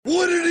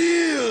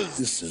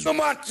This is the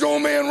Macho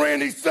Man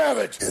Randy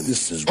Savage. And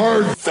this is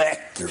Hard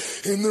Factor.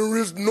 And there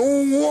is no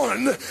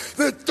one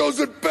that does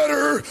it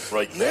better.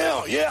 Right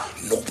now, yeah.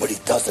 Nobody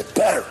does it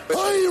better.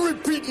 I ain't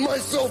repeating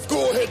myself.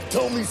 Go ahead,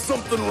 tell me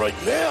something right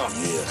now.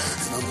 Yeah,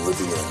 and I'm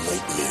living in a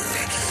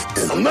nightmare.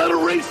 And I'm not a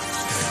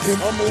racist.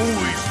 And I'm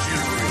always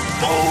cheering.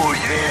 Oh,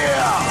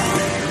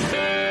 yeah.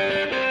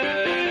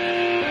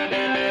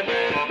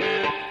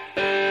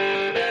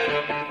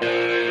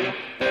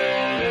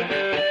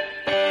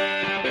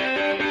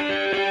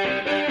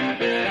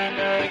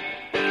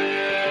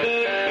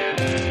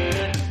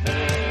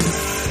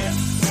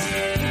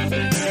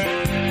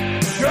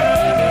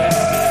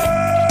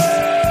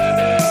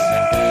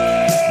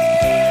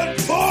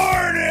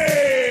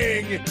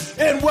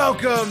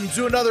 Welcome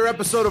to another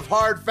episode of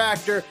Hard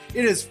Factor.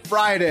 It is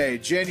Friday,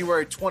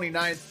 January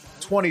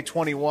 29th,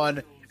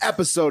 2021,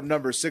 episode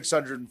number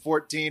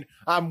 614.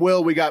 I'm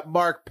Will. We got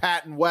Mark,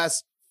 Pat, and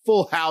Wes.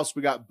 Full house.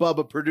 We got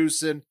Bubba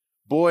producing.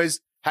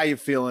 Boys, how you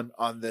feeling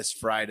on this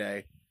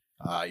Friday?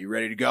 You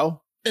ready to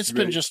go? It's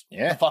been just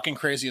the fucking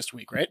craziest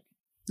week, right?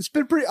 It's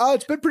been pretty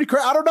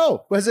crazy. I don't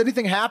know. Has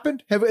anything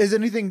happened? Has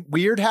anything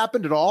weird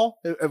happened at all?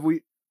 Have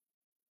we?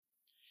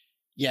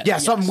 Yeah,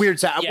 something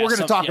weird's happened. We're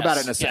going to talk about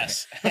it in a second.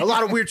 A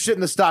lot of weird shit in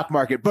the stock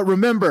market. But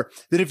remember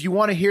that if you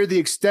want to hear the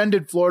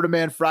extended Florida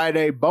Man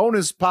Friday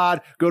bonus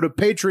pod, go to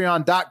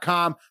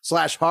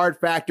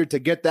patreon.com/hardfactor to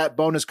get that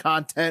bonus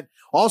content.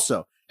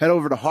 Also, head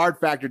over to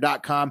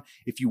hardfactor.com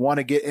if you want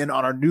to get in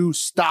on our new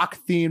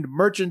stock-themed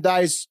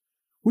merchandise,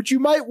 which you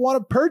might want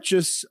to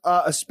purchase,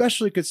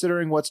 especially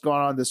considering what's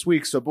going on this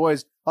week. So,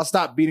 boys, I'll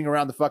stop beating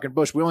around the fucking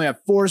bush. We only have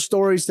 4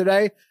 stories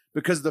today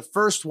because the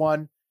first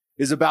one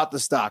is about the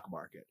stock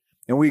market.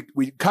 And we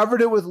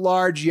covered it with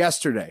Large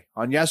yesterday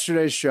on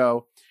yesterday's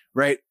show,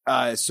 right?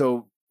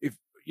 So if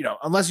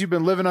unless you've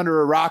been living under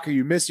a rock or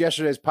you missed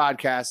yesterday's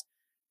podcast,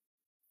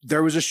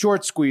 there was a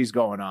short squeeze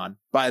going on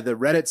by the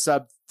Reddit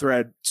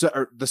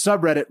the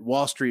subreddit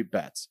Wall Street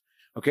Bets.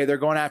 Okay, they're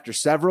going after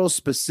several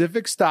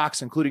specific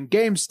stocks, including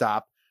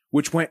GameStop,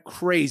 which went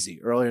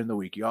crazy earlier in the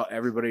week.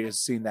 Everybody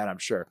has seen that, I'm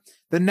sure.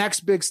 The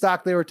next big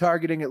stock they were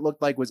targeting, it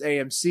looked like, was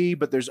AMC,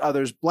 but there's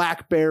others: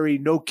 BlackBerry,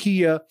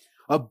 Nokia,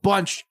 a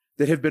bunch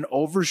that have been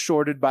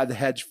overshorted by the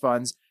hedge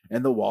funds,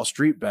 and the Wall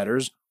Street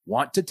bettors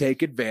want to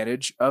take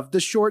advantage of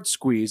the short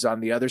squeeze on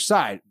the other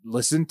side.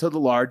 Listen to the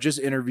Largest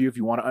interview if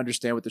you want to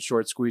understand what the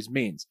short squeeze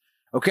means.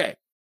 Okay,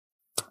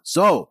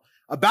 so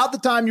about the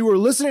time you were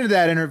listening to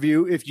that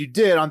interview, if you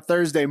did on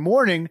Thursday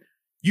morning,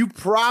 you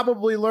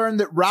probably learned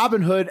that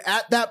Robinhood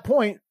at that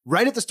point,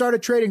 right at the start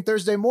of trading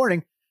Thursday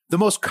morning, the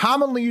most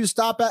commonly used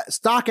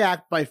stock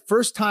act by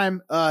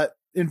first-time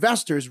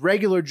investors,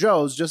 regular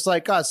Joes, just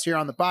like us here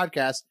on the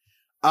podcast,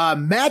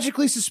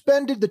 magically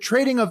suspended the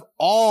trading of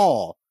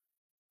all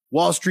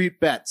Wall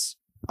Street Bets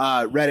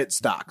Reddit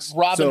stocks.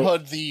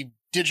 Robinhood, the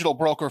digital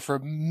broker for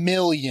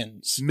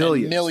millions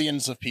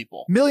of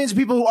people. Millions of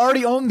people who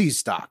already own these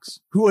stocks,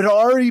 who had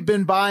already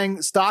been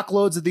buying stock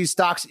loads of these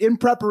stocks in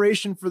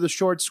preparation for the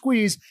short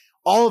squeeze.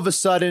 All of a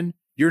sudden,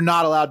 you're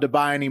not allowed to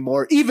buy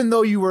anymore, even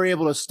though you were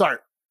able to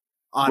start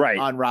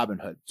on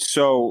Robinhood.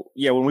 So,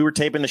 when we were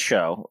taping the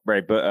show,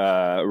 right,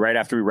 but right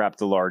after we wrapped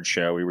the Large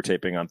show, we were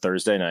taping on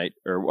Wednesday night.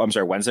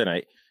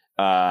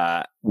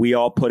 We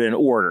all put in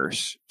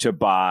orders to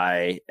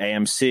buy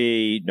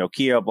AMC,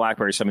 Nokia,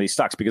 BlackBerry, some of these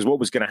stocks, because what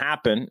was going to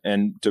happen,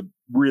 and to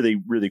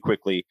really, really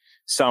quickly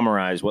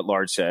summarize what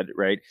Large said,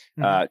 right?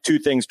 Mm-hmm. 2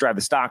 things drive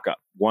the stock up.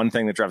 One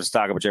thing that drives the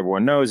stock up, which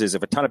everyone knows, is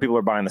if a ton of people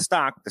are buying the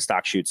stock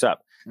shoots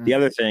up. Mm-hmm. The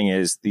other thing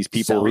is these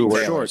people who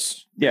were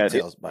shorts. Yeah.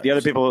 The other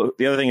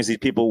thing is these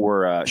people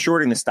were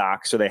shorting the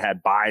stock. So they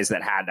had buys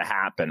that had to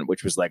happen,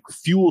 which was like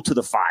fuel to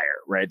the fire,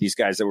 right? These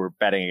guys that were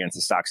betting against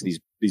the stocks, these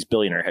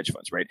billionaire hedge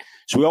funds, right?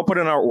 So we all put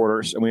in our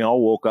orders and we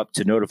all woke up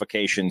to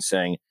notifications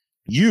saying,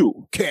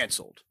 you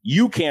canceled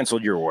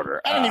your order.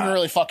 I didn't even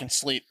really fucking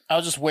sleep. I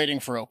was just waiting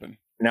for open.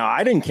 No,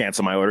 I didn't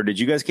cancel my order. Did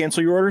you guys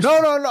cancel your orders? No.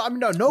 I mean,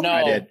 no,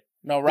 I did.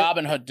 No,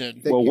 Robinhood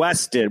did. Well,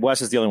 Wes did.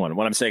 Wes is the only one.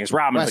 What I'm saying is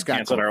Robinhood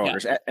canceled our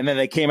orders. Yeah. And then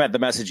they came at the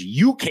message,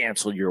 you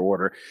canceled your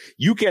order.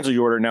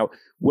 Now,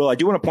 Will, I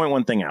do want to point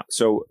one thing out.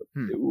 So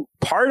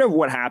part of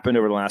what happened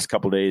over the last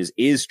couple of days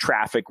is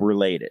traffic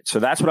related. So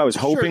that's what I was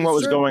hoping what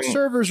was going on.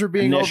 Servers are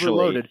being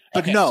overloaded.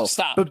 But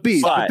stop. But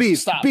Beef.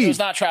 It was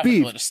not traffic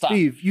related. Stop.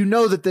 Beef, you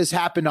know that this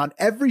happened on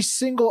every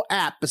single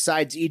app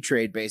besides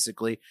E-Trade,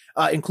 basically,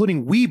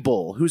 including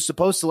Webull, who's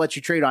supposed to let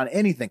you trade on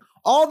anything.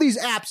 All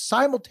these apps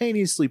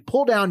simultaneously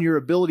pull down your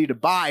ability to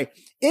buy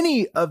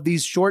any of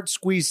these short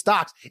squeeze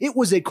stocks. It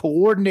was a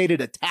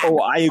coordinated attack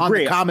on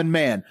the common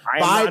man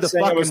by the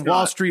fucking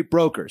Wall Street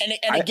brokers. And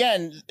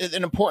again,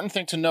 an important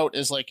thing to note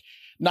is, like,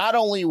 not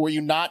only were you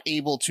not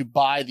able to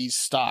buy these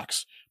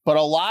stocks, but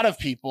a lot of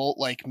people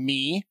like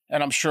me,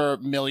 and I'm sure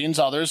millions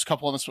others, a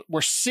couple of us,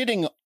 were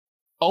sitting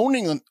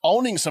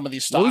owning some of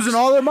these stocks, losing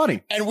all their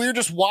money. and we were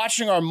just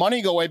watching our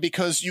money go away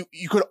because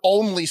you could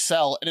only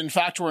sell, and in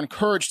fact were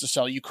encouraged to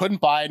sell. You couldn't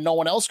buy, no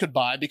one else could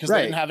buy because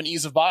they didn't have an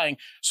ease of buying.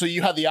 So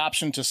you had the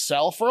option to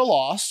sell for a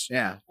loss,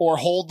 or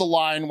hold the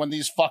line when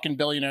these fucking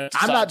billionaires.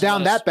 I'm not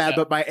down that bad,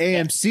 but my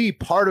AMC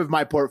part of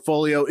my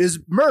portfolio is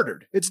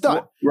murdered. It's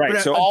done. Right.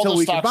 But so all until the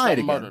we can stocks buy it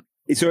got again. murdered.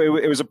 So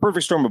it was a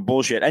perfect storm of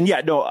bullshit. And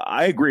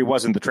I agree. It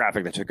wasn't the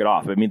traffic that took it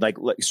off. I mean, like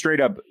straight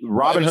up,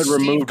 Robinhood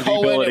removed the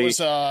ability.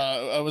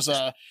 It was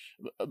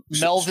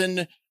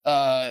Melvin.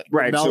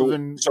 Right.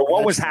 Melvin so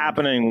what was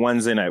happening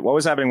Wednesday night?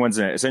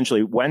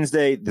 Essentially,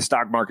 Wednesday, the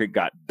stock market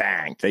got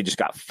banged. They just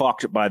got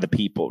fucked by the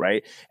people,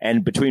 right?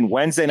 And between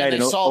Wednesday night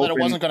and saw that it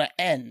wasn't going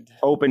to end.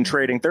 Open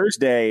trading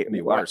Thursday,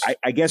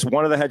 I guess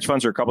one of the hedge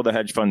funds or a couple of the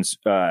hedge funds,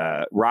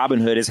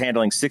 Robinhood is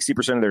handling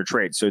 60% of their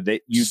trades. So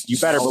you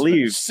better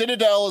believe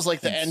Citadel is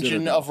like the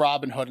engine of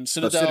Robinhood, and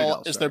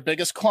Citadel is their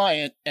biggest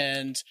client,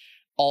 and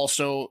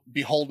also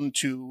beholden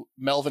to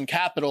Melvin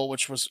Capital,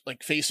 which was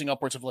like facing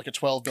upwards of like a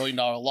 $12 billion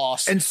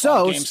loss. And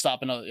so GameStop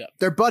and other,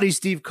 their buddy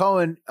Steve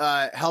Cohen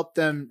helped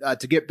them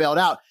to get bailed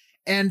out.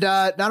 And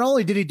not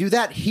only did he do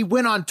that, he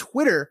went on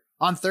Twitter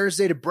on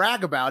Thursday to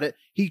brag about it.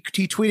 He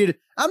tweeted,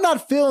 "I'm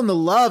not feeling the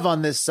love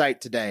on this site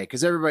today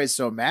because everybody's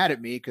so mad at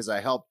me because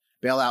I helped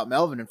bail out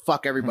Melvin and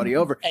fuck everybody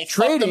over." Hey,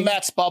 fuck the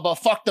Mets, Bubba.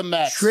 Fuck the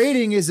Mets.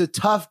 Trading is a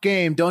tough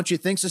game, don't you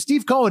think? So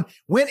Steve Cohen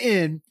went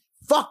in,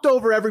 fucked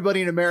over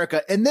everybody in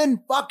America, and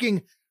then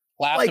fucking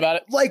laughed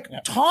about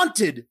it,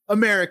 taunted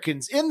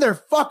Americans in their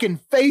fucking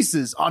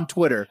faces on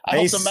Twitter. I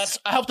hope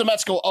the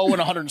Mets go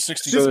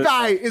 0-160. This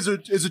guy is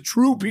a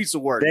true piece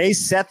of work. They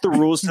set the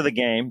rules to the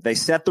game.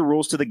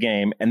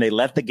 And they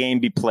let the game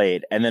be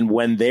played. And then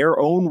when their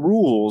own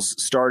rules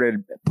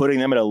started putting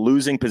them in a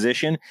losing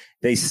position,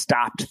 they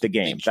stopped the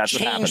game. That's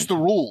what happened. Changed the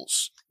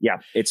rules. Yeah,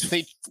 it's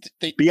they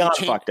beyond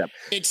fucked up.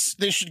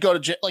 They should go to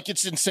jail. Like,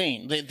 it's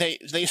insane.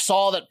 They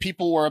saw that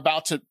people were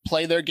about to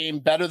play their game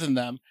better than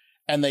them,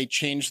 and they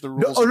changed the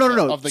rules.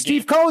 No. Of the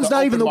Steve game. Cohen's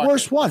not even the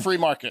worst one. The free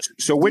market.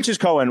 So which is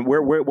Cohen?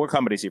 What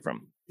company is he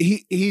from?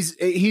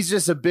 He's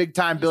just a big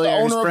time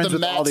billionaire. He's friends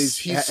with all these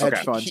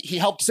hedge funds. He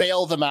helped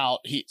bail them out.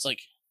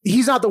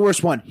 He's not the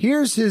worst one.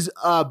 Here's his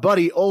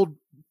buddy,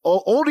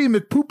 Oldie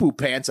McPoopoo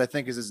Pants, I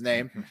think is his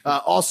name,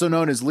 also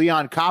known as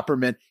Leon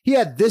Copperman. He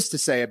had this to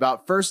say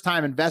about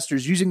first-time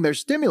investors using their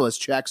stimulus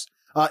checks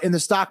in the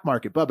stock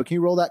market. Bubba, can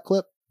you roll that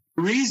clip?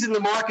 The reason the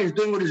market is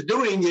doing what it's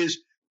doing is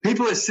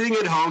people are sitting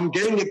at home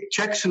getting the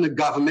checks from the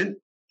government,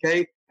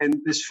 okay? And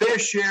this fair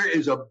share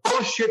is a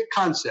bullshit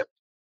concept.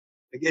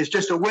 It's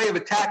just a way of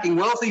attacking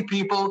wealthy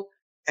people.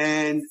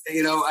 And,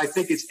 I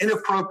think it's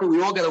inappropriate.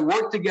 We all got to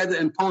work together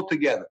and pull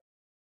together.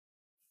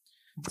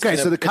 Okay,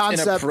 so the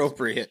concept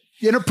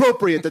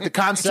inappropriate that the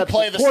concept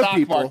play the poor stock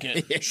people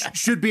market.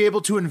 should be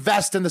able to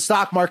invest in the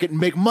stock market and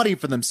make money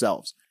for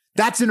themselves.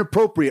 That's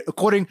inappropriate,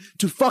 according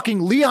to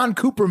fucking Leon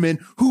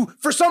Cooperman, who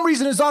for some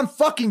reason is on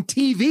fucking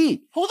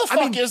TV. Who the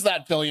fuck is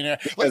that billionaire?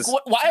 Like,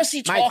 why is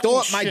he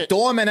talking shit? My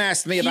doorman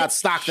asked me about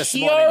stock this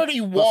morning. He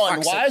already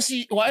won. Why is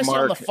he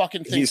on the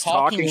fucking thing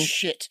talking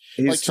shit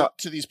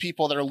to these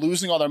people that are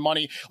losing all their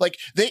money? Like,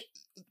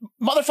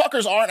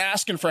 motherfuckers aren't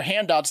asking for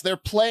handouts. They're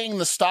playing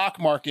the stock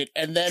market,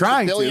 and then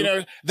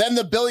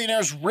the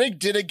billionaires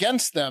rigged it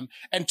against them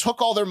and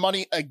took all their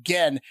money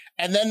again.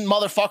 And then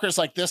motherfuckers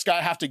like this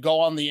guy have to go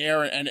on the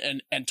air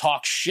and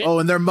talk shit. Oh,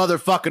 and they're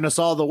motherfucking us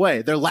all the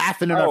way. They're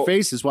laughing in our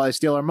faces while they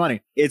steal our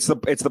money. It's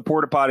the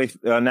porta potty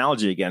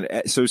analogy again.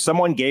 So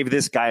someone gave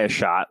this guy a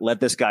shot, let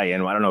this guy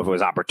in. I don't know if it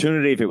was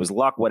opportunity, if it was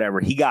luck, whatever.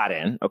 He got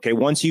in. Okay,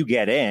 once you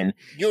get in,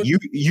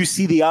 you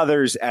see the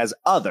others as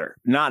other,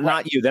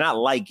 not you. They're not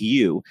like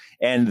you.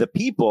 And the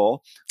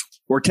people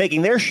were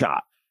taking their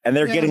shot. And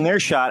they're getting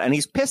their shot, and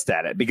he's pissed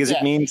at it because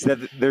it means that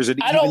there's an.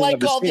 I don't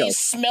like all these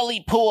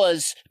smelly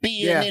paws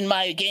being in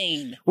my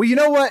game. Well, you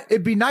know what?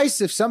 It'd be nice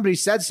if somebody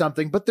said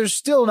something, but there's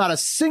still not a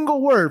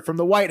single word from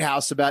the White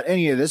House about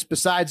any of this,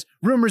 besides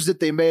rumors that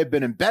they may have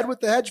been in bed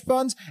with the hedge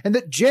funds and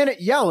that Janet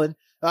Yellen,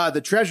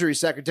 the Treasury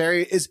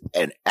Secretary, is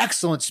an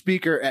excellent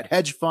speaker at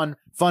hedge fund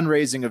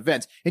fundraising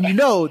events. And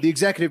the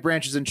executive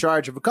branch is in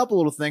charge of a couple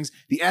little things,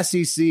 the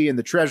SEC and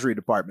the Treasury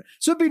Department.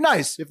 So it'd be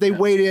nice if they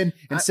weighed in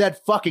and said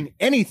fucking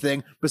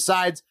anything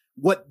besides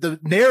what the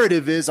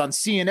narrative is on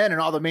CNN and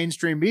all the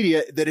mainstream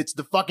media, that it's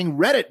the fucking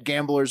Reddit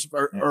gamblers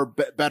or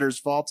bettors'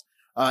 faults,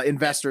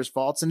 investors'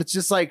 faults. And it's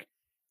just like,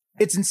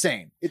 it's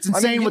insane. It's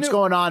insane what's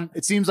going on.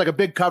 It seems like a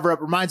big cover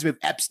up. Reminds me of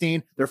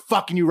Epstein. They're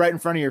fucking you right in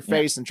front of your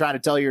face and trying to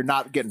tell you you're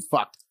not getting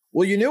fucked.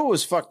 Well, it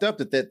was fucked up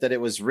that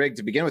it was rigged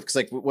to begin with. Because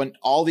like when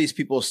all these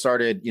people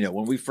started,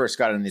 when we first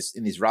got in these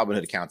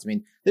Robinhood accounts, I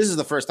mean, this is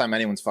the first time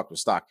anyone's fucked with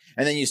stock.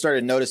 And then you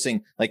started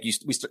noticing, like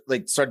we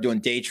started doing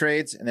day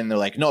trades, and then they're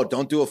like, no,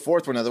 don't do a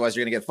fourth one, otherwise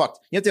you're gonna get fucked.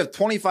 You have to have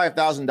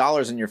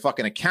 $25,000 in your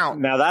fucking account.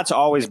 Now that's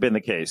always been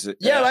the case.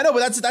 Yeah, I know,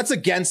 but that's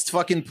against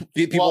fucking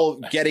people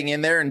getting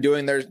in there and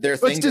doing their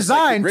things. It's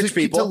designed like rich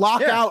people to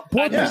lock out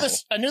poor people.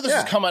 I knew this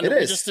was coming.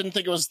 We just didn't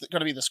think it was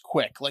going to be this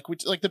quick. Like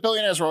the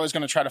billionaires were always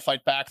going to try to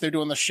fight back. They're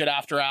doing the shit shit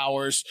after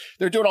hours.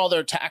 They're doing all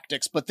their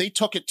tactics, but they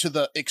took it to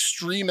the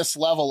extremist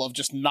level of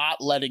just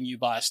not letting you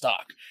buy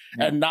stock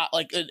and not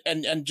like,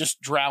 and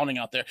just drowning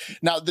out there.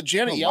 Now, the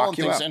Janet Yellen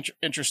thing's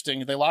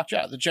interesting. They locked you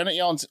out. The Janet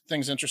Yellen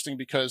thing's interesting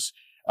because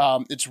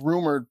it's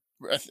rumored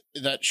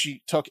that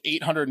she took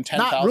 $810,000.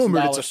 Not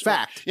rumored, it's a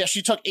fact. Yeah,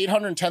 she took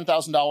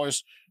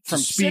 $810,000 from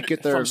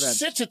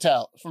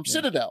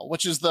Citadel,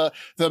 which is the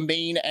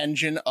main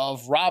engine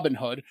of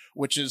Robinhood,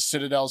 which is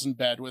Citadel's in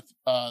bed with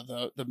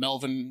the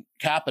Melvin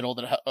Capital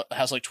that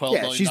has like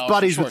 $12 billion. She's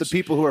buddies with the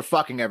people who are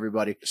fucking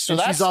everybody. So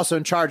she's also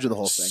in charge of the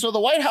whole thing. So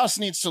the White House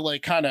needs to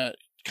like kind of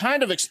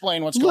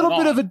explain what's going on. A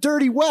little bit of a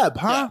dirty web,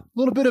 huh? A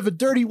little bit of a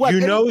dirty web. You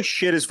know,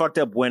 shit is fucked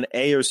up when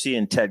AOC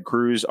and Ted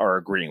Cruz are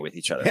agreeing with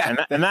each other.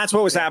 Yeah. And that's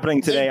what was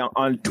happening today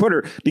on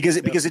Twitter because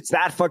it's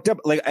that fucked up.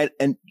 Like,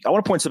 and I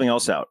want to point something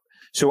else out.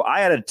 So I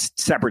had a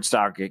separate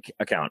stock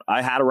account.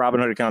 I had a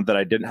Robinhood account that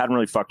I hadn't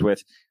really fucked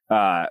with.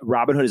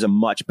 Robinhood is a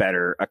much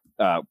better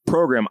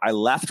program. I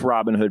left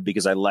Robinhood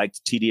because I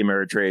liked TD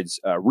Ameritrade's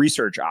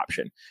research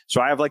option.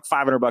 So I have like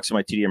 $500 in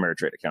my TD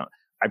Ameritrade account.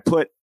 I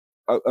put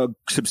a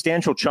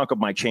substantial chunk of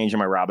my change in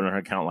my Robinhood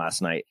account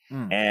last night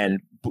and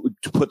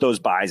to put those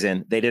buys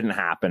in. They didn't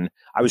happen.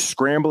 I was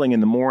scrambling in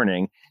the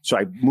morning. So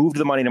I moved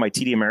the money to my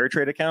TD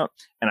Ameritrade account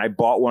and I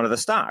bought one of the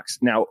stocks.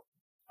 Now,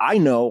 I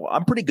know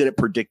I'm pretty good at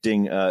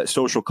predicting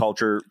social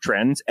culture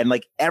trends. And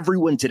like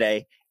everyone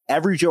today,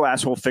 every Joe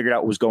asshole figured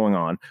out what was going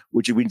on,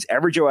 which means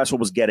every Joe asshole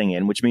was getting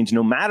in, which means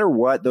no matter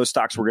what, those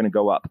stocks were going to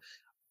go up.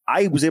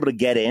 I was able to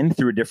get in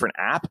through a different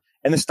app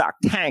and the stock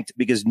tanked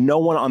because no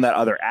one on that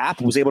other app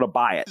was able to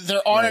buy it.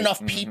 There aren't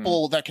enough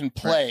people that can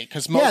play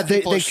because most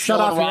people they are shut still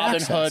off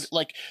in Robinhood.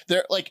 Like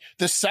they're like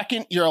the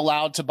second you're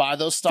allowed to buy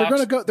those stocks,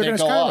 they're going to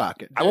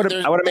skyrocket.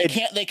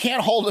 They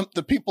can't hold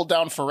the people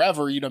down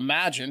forever. You'd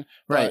imagine,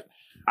 right?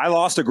 I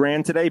lost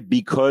 $1,000 today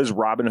because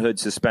Robinhood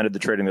suspended the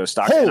trading of those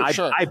stocks.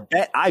 Oh,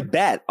 and I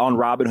bet on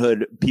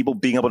Robinhood people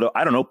being able to,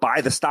 I don't know, buy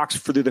the stocks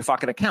through their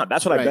fucking account.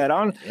 That's what I bet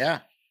on. Yeah.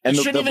 And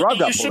you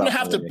shouldn't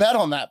have to bet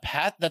on that,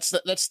 Pat. That's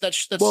supposed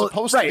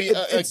to be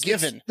a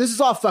given. This is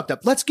all fucked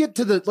up. Let's get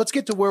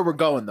to where we're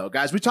going though,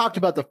 guys. We talked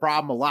about the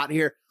problem a lot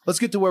here. Let's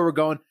get to where we're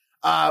going.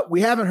 We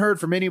haven't heard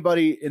from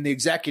anybody in the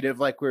executive,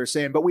 like we were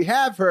saying, but we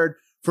have heard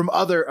from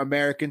other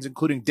Americans,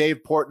 including Dave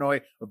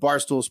Portnoy of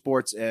Barstool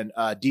Sports and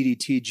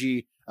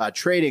DDTG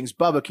Tradings.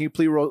 Bubba, can you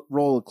please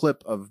roll a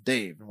clip of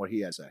Dave and what he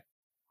has to say?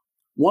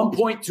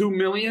 1.2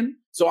 million.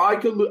 So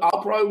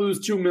I'll probably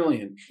lose 2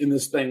 million in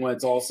this thing when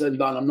it's all said and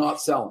done. I'm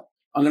not selling.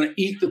 I'm going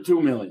to eat the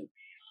 2 million.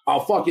 I'll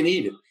fucking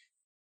eat it.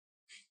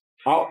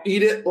 I'll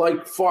eat it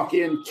like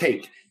fucking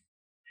cake.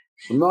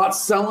 I'm not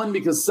selling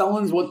because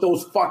selling's what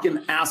those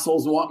fucking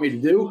assholes want me to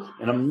do,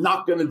 and I'm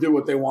not going to do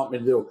what they want me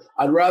to do.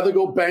 I'd rather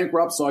go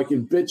bankrupt so I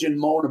can bitch and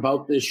moan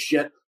about this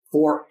shit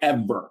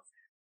forever.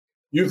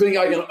 You think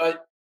I can...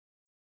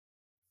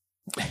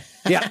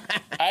 Yeah,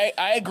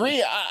 I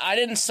agree. I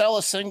didn't sell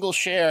a single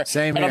share.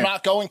 Same and here. I'm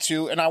not going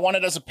to. And I want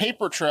it as a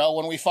paper trail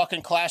when we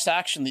fucking class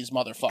action these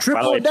motherfuckers.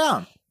 Triple it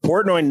down.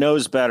 Portnoy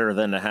knows better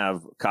than to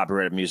have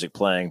copyrighted music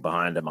playing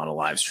behind him on a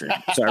live stream.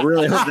 So I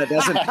really hope that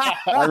doesn't.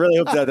 I really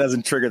hope that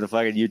doesn't trigger the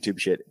fucking YouTube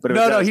shit. But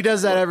no, he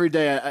does that every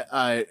day,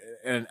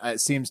 and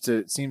it seems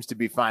to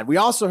be fine. We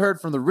also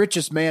heard from the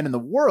richest man in the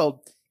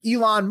world,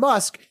 Elon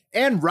Musk,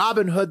 and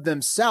Robinhood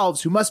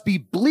themselves, who must be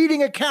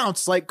bleeding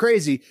accounts like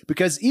crazy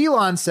because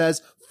Elon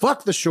says,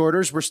 fuck the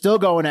shorters, we're still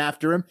going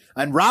after him.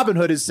 And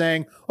Robinhood is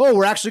saying, oh,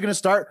 we're actually going to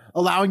start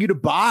allowing you to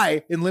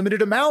buy in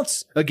limited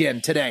amounts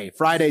again today,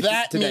 Friday.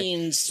 That today.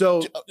 means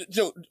so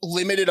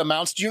limited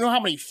amounts. Do you know how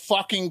many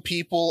fucking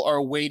people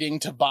are waiting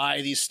to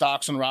buy these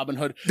stocks on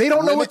Robinhood? They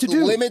don't know what to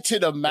do.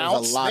 Limited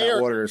amounts. There's a lot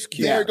of orders.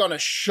 They're going to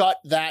shut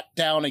that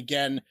down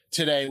again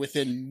today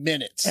within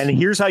minutes. And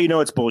here's how you know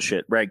it's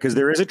bullshit, right? Because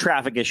there is a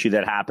traffic issue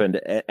that happened,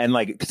 and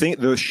like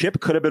the ship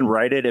could have been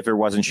righted if there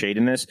wasn't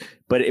shadiness,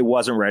 but it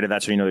wasn't righted.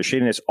 That's how you know there's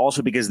shadiness.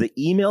 Also, because the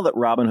email that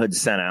Robinhood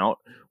sent out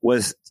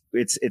was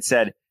it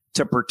said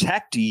to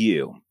protect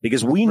you,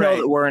 because we know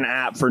that we're an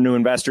app for new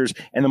investors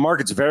and the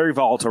market's very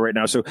volatile right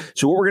now. So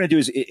what we're going to do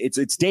is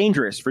it's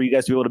dangerous for you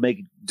guys to be able to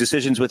make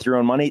decisions with your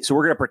own money. So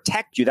we're going to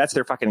protect you. That's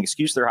their fucking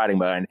excuse they're hiding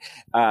behind.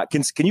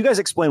 Can you guys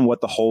explain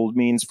what the hold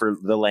means for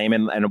the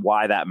layman and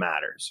why that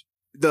matters?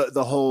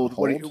 The hold?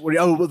 When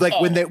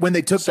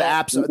they took the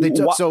apps, they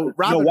took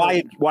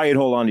Robinhood, why you'd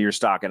hold on to your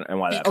stock and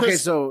why that? Okay,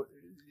 so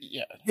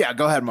yeah,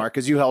 go ahead, Mark,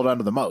 because you held on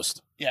to the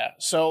most. Yeah.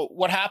 So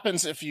what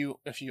happens if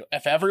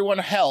everyone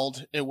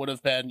held, it would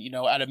have been,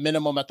 at a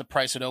minimum at the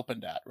price it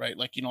opened at, right?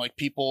 Like, like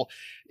people,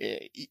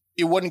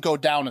 it wouldn't go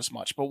down as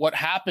much. But what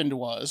happened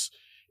was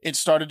it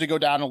started to go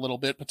down a little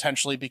bit,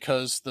 potentially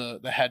because the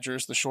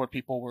hedgers, the short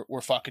people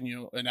were fucking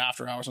you in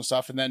after hours and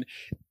stuff. And then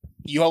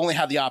you only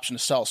had the option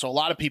to sell. So a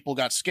lot of people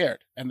got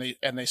scared and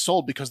they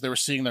sold because they were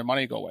seeing their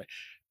money go away.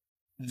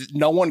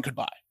 No one could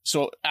buy.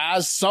 So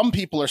as some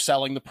people are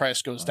selling, the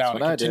price goes down.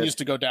 It continues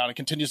to go down. It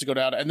continues to go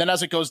down. And then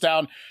as it goes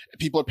down,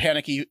 people are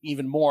panicking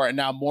even more. And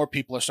now more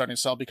people are starting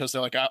to sell because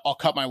they're like, I'll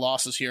cut my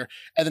losses here.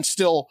 And then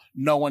still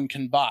no one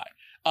can buy.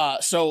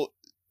 So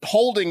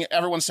holding,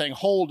 everyone's saying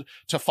hold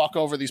to fuck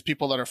over these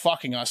people that are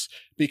fucking us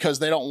because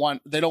they don't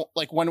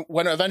like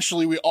when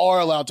eventually we are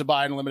allowed to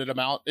buy an unlimited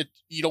amount,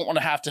 you don't want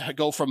to have to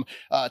go from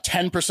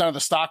 10% of the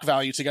stock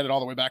value to get it all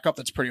the way back up.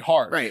 That's pretty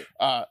hard. Right.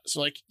 So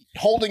like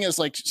holding is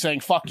like saying,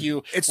 fuck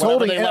you. It's whenever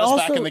holding. they And let us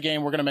also, back in the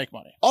game, we're going to make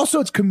money. Also,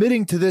 it's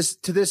committing to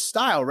this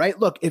style, right?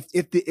 Look, if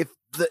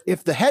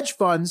the hedge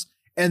funds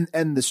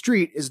and the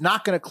street is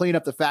not going to clean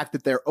up the fact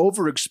that they're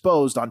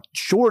overexposed on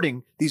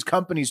shorting these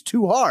companies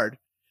too hard,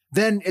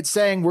 then it's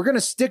saying we're going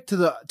to stick to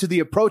the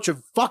approach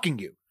of fucking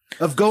you,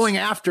 of going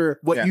after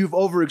what you've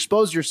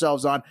overexposed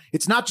yourselves on.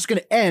 It's not just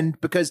going to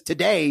end because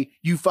today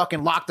you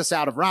fucking locked us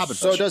out of Robinhood.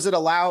 So does it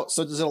allow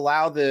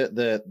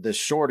the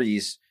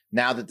shorties,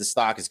 now that the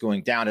stock is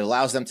going down, it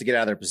allows them to get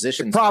out of their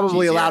positions?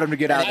 Probably allowed them to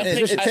get out of their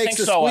position. It takes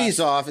the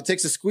squeeze off. It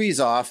takes the squeeze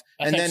off,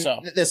 and then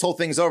this whole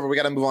thing's over. We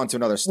got to move on to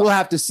another stock. We'll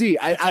have to see.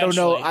 I don't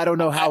know. I don't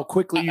know how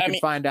quickly you can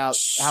find out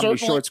how many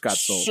shorts got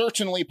sold.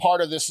 Certainly, part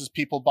of this is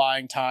people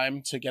buying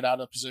time to get out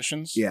of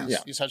positions. Yeah.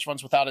 These hedge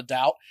funds, without a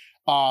doubt.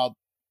 I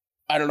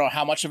don't know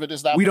how much of it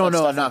is that. We don't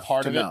know enough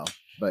part of it.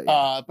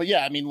 But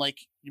yeah, I mean, like,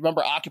 you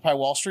remember Occupy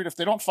Wall Street? If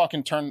they don't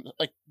fucking turn,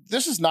 like,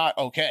 this is not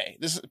okay.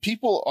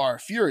 People are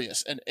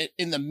furious, and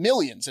in the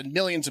millions and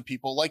millions of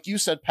people, like you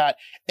said, Pat,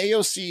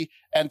 AOC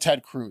and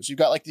Ted Cruz. You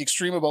got like the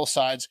extreme of both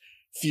sides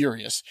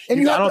furious.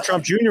 And Donald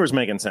Trump Jr. was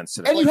making sense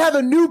today. And you have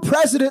a new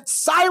president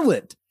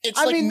silent.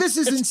 I mean, this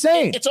is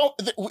insane.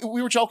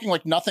 We were joking,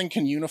 like, nothing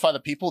can unify the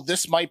people.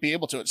 This might be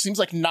able to. It seems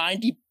like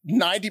 90%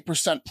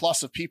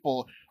 plus of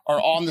people are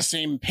on the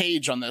same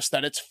page on this,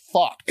 that it's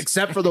fucked.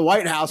 Except for the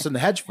White House and the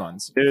hedge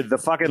funds. Dude, the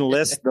fucking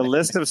list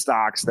of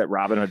stocks that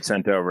Robinhood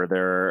sent over,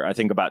 there are, I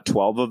think, about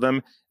 12 of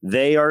them.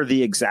 They are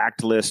the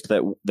exact list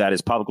that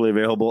is publicly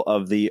available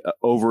of the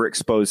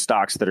overexposed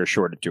stocks that are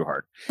shorted too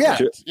hard. Yeah,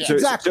 so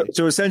exactly.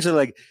 So essentially,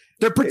 like,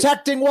 they're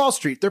protecting Wall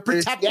Street. They're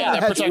protecting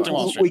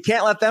Wall Street. We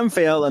can't let them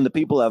fail, and the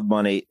people have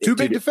money. Too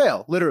big to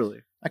fail,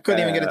 literally. I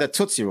couldn't even get at that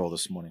Tootsie Roll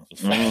this morning.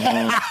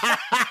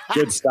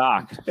 Good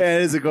stock. Yeah,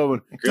 it is a good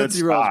one.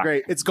 Tootsie Roll is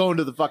great. It's going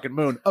to the fucking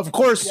moon. Of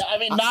course. Yeah, I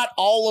mean, not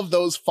all of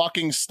those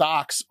fucking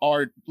stocks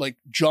are like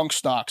junk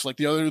stocks. Like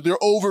they're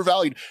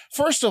overvalued.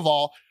 First of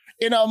all,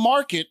 in a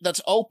market that's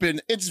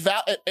open,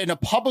 in a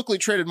publicly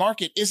traded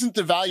market, isn't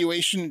the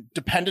valuation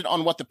dependent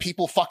on what the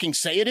people fucking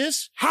say it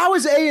is? How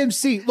is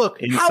AMC?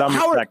 Look, in some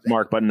respect,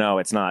 Mark, but no,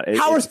 it's not.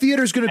 How are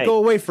theaters going to go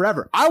away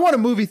forever? I want a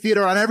movie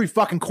theater on every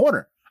fucking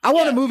corner. I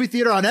want a movie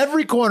theater on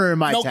every corner in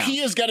my town.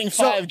 Nokia's getting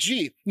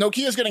 5G.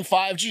 Nokia's getting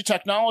 5G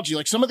technology.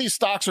 Like, some of these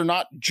stocks are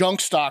not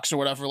junk stocks or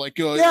whatever. Like,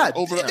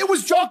 it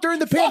was junk during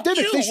the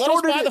pandemic. They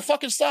shorted the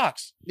fucking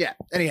stocks. Yeah.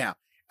 Anyhow,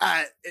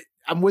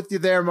 I'm with you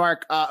there,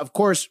 Mark. Of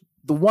course,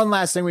 the one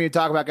last thing we need to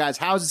talk about, guys,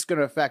 how is this going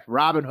to affect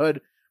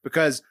Robinhood?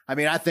 Because I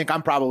mean, I think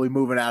I'm probably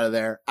moving out of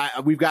there.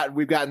 We've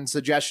gotten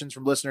suggestions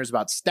from listeners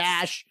about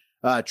Stash.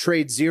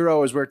 Trade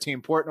Zero is where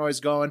Team Portnoy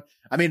is going.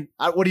 I mean,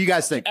 what do you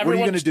guys think? What are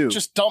you going to do?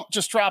 Just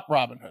drop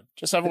Robinhood.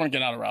 Just everyone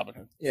get out of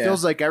Robinhood. Yeah.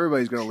 Feels like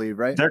everybody's going to leave,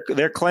 right?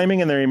 They're claiming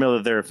in their email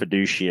that they're a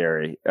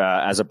fiduciary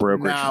as a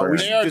brokerage firm.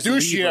 They are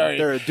douchiary.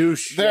 They're a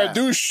douche. They're a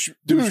douche.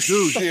 What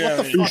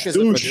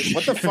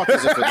the fuck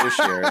is a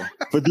fiduciary?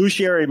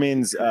 Fiduciary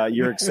means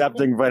you're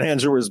accepting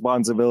financial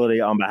responsibility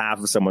on behalf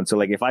of someone. So,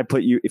 like, if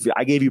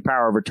I gave you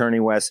power of attorney,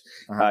 Wes,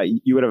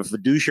 you would have a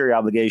fiduciary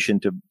obligation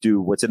to do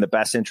what's in the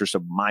best interest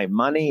of my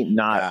money.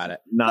 Not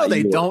no,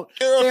 they don't.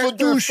 They're a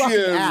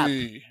fiduciary.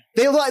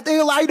 They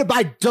allow you to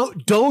buy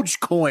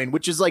Dogecoin,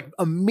 which is like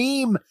a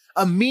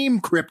meme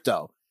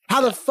crypto. How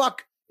the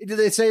fuck do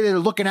they say they're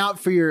looking out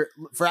for your?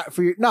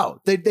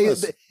 No, they're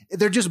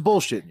just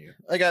bullshitting you.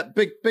 I got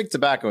big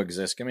tobacco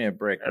exists. Give me a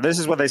break. This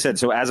is what they said.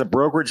 So, as a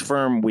brokerage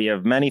firm, we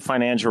have many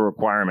financial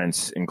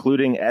requirements,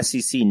 including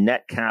SEC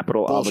net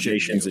capital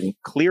obligations and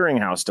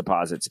clearinghouse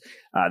deposits.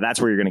 That's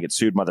where you're going to get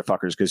sued,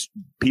 motherfuckers, because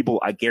people,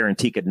 I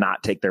guarantee, could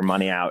not take their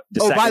money out.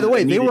 By the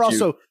way, they were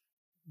also.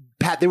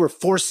 Pat, they were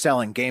forced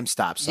selling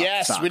GameStop stocks.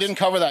 Yes, we didn't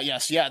cover that.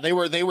 Yes, yeah, they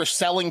were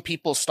selling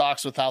people's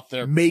stocks without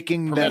their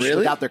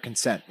without their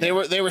consent. They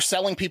were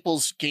selling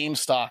people's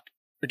GameStop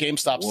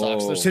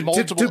stocks. There's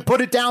to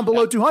put it down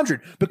below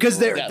 200 because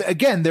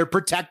they're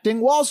protecting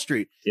Wall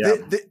Street. Yeah.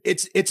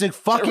 It's a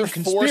fucking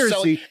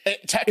conspiracy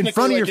in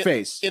front of your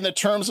face. In the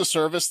terms of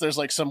service, there's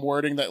like some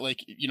wording that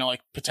like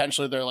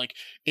potentially they're like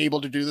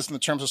able to do this in the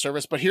terms of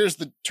service. But here's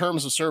the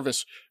terms of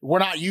service: we're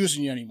not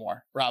using you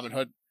anymore,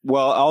 Robinhood.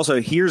 Well,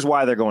 also, here's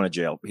why they're going to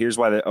jail. Here's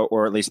why,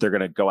 or at least they're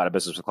going to go out of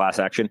business with class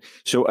action.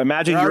 So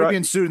imagine you're already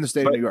being sued in the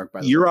state of New York.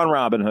 By the way, you're on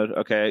Robinhood.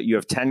 Okay, you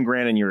have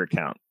 $10,000 in your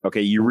account. Okay,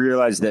 you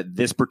realize that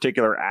this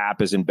particular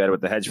app is embedded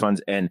with the hedge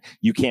funds, and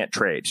you can't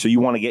trade. So you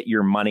want to get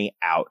your money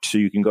out, so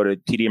you can go to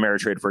TD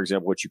Ameritrade, for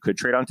example, which you could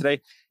trade on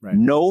today. Right.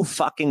 No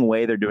fucking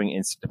way they're doing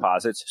instant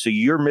deposits. So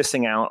you're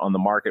missing out on the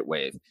market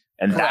wave.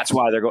 And that's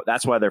why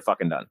they're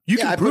fucking done. You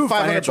can prove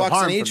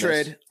 $500 in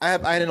E-Trade. I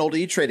had an old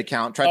E-Trade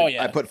account.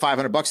 I put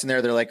 $500 in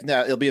there. They're like,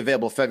 no, it'll be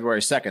available February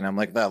 2nd. I'm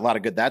like, a lot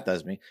of good that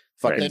does me.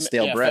 Fucking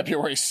stale bread.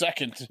 February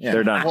 2nd. Yeah.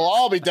 They're done. We'll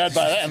all be dead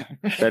by then.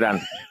 They're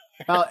done.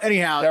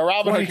 Anyhow,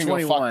 Robinhood can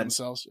go fuck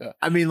themselves. Yeah.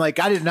 I mean, like,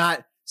 I did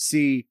not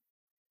see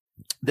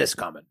this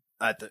coming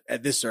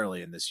at this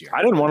early in this year.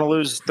 I didn't want to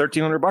lose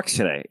 $1,300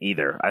 today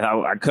either.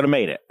 I could have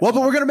made it. Well,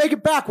 but we're going to make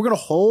it back. We're going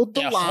to hold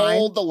the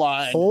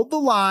line. Hold the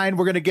line.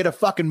 We're going to get a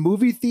fucking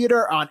movie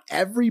theater on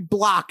every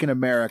block in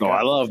America. Oh,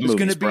 I love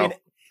movies, bro.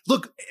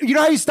 Look, you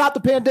know how you stop the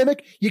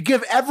pandemic? You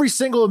give every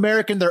single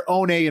American their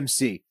own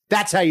AMC.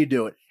 That's how you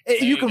do it.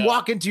 You can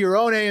walk into your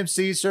own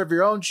AMC, serve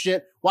your own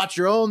shit, watch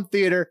your own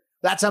theater.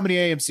 That's how many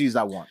AMCs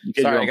I want. You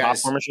get your own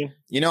popcorn machine?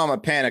 You know I'm a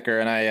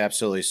panicker, and I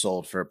absolutely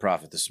sold for a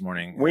profit this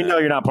morning. We know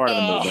you're not part of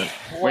the movement.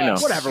 We know.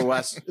 Whatever,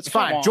 Wes. It's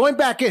fine. Join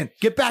back in.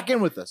 Get back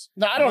in with us.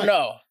 No, I don't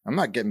know. I'm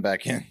not getting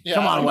back in. Yeah,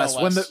 come on, Wes.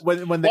 Why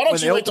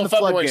don't you wait till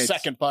February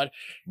 2nd, bud?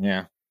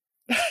 Yeah.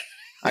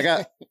 I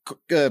got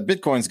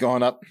Bitcoin's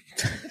going up.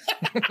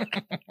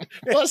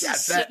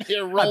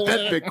 Here rolling. I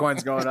bet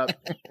Bitcoin's going up.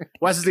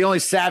 Wes is the only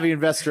savvy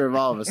investor of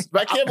all of us.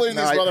 I can't believe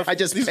these motherfuckers. I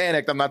just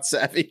panicked. I'm not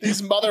savvy.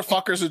 These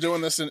motherfuckers are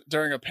doing this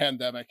during a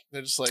pandemic.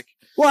 They're just like,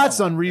 well, that's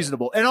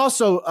unreasonable. And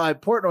also,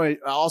 Portnoy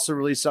also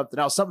released something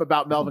else, something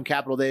about Melvin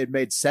Capital. They had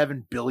made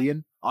 $7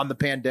 billion on the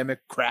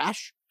pandemic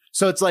crash.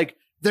 So it's like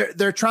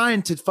they're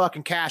trying to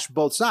fucking cash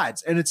both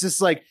sides, and it's just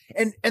like,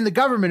 and the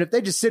government, if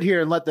they just sit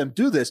here and let them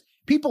do this.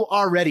 People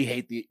already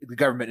hate the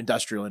government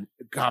industrial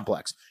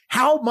complex.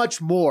 How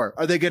much more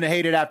are they going to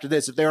hate it after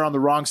this if they're on the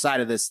wrong side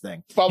of this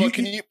thing? Pablo,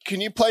 can you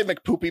play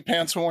McPoopy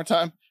Pants one more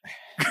time?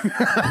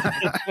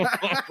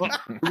 The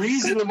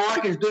reason the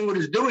market is doing what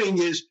it's doing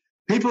is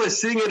people are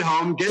sitting at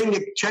home getting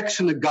the checks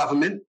from the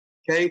government,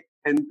 okay?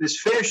 And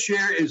this fair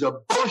share is a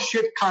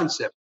bullshit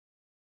concept.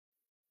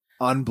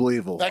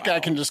 Unbelievable. That guy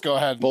can just go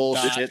ahead and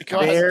bullshit. Go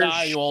ahead and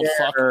die, you old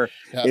fuck.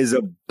 Is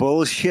a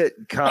bullshit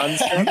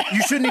concept.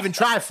 You shouldn't even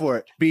try for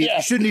it. You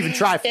shouldn't even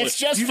try for it. It's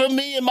just for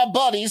me and my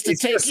buddies to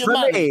take your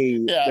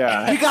money.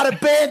 Yeah. We got to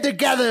band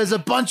together as a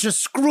bunch of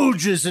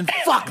Scrooges and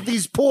fuck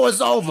these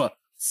poors over.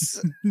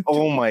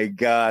 Oh my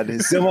God.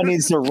 Someone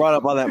needs to run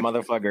up on that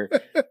motherfucker.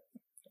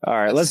 All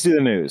right, let's do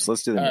the news. All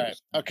right,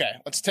 okay.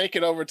 Let's take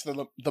it over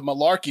to the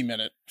Malarkey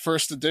Minute,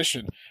 first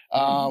edition.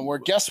 Where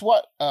guess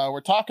what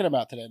we're talking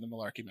about today in the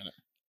Malarkey Minute?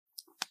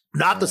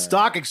 Not the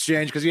stock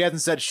exchange, because he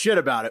hasn't said shit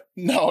about it.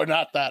 No,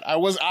 not that. I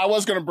was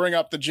going to bring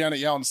up the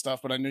Janet Yellen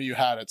stuff, but I knew you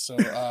had it. So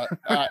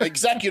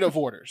executive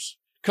orders.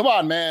 Come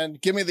on, man.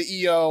 Give me the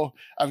EO.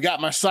 I've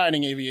got my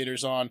signing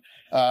aviators on.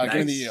 Nice.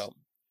 Give me the EO.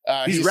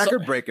 He's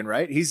record breaking,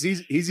 right?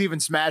 He's even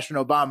smashing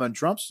Obama and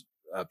Trump's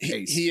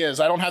pace. He is.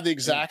 I don't have the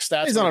exact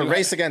stats. He's on a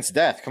race against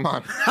death. Come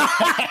on.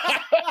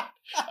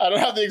 I don't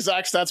have the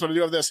exact stats, but I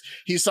do have this.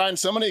 He signed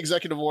so many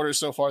executive orders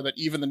so far that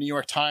even the New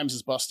York Times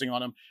is busting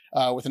on him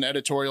with an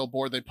editorial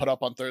board they put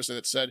up on Thursday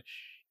that said,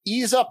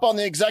 ease up on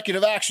the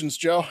executive actions,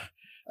 Joe.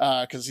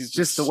 Because he's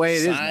just the way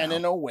it is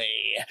signing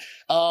away.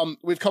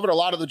 We've covered a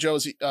lot of the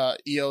Joe's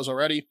EOs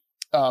already.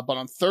 But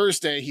on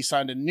Thursday, he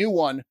signed a new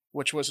one,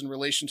 which was in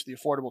relation to the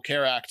Affordable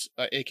Care Act,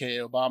 aka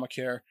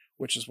Obamacare,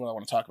 which is what I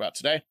want to talk about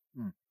today.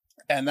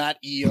 And that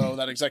EO,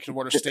 that executive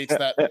order states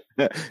that.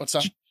 What's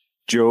up?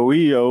 Joe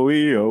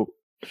EO.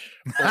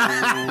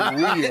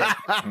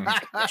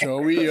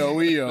 Joe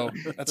EO.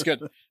 That's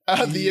good.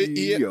 This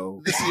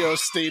EO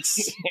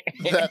states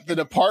that the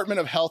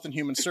Department of Health and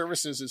Human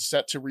Services is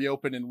set to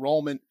reopen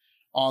enrollment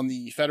on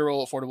the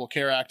Federal Affordable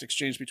Care Act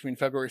exchange between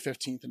February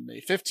 15th and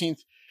May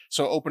 15th.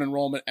 So open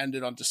enrollment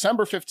ended on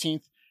December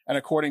 15th. And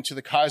according to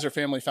the Kaiser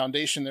Family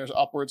Foundation, there's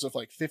upwards of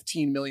like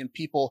 15 million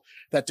people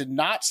that did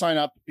not sign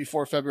up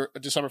before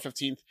December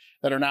 15th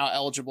that are now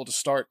eligible to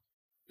start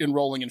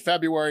enrolling in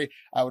February.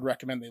 I would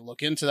recommend they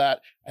look into that.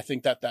 I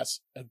think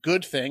that's a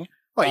good thing.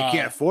 Well, you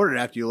can't afford it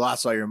after you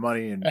lost all your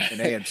money in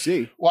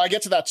AMC. Well, I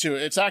get to that too.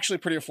 It's actually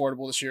pretty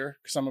affordable this year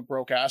because I'm a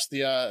broke ass.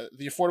 The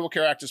Affordable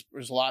Care Act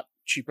is a lot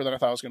cheaper than I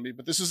thought it was going to be,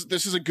 but this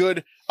is a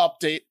good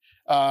update.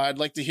 I'd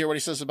like to hear what he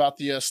says about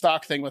the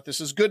stock thing, but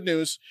this is good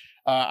news.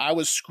 I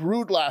was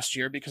screwed last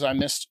year because I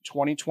missed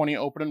 2020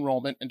 open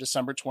enrollment in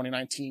December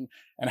 2019,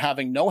 and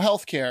having no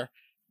health care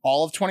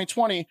all of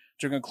 2020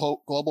 during a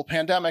global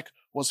pandemic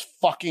was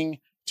fucking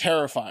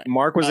terrifying.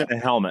 Mark was in a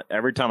helmet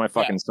every time I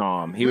fucking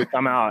saw him. He would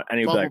come out and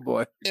he'd be like,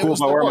 boy. Cool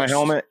if I wear my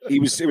helmet.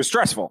 It was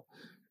stressful.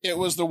 It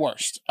was the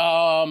worst.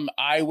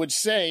 I would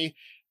say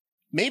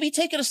maybe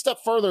take it a step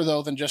further,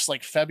 though, than just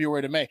like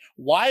February to May.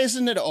 Why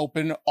isn't it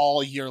open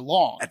all year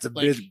long? That's a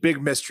big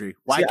mystery.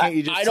 Why can't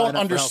you just I don't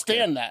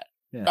understand that.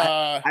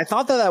 Yeah. I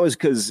thought that was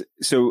because,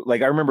 I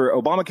remember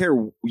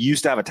Obamacare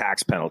used to have a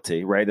tax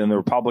penalty, right? And the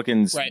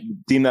Republicans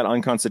deemed that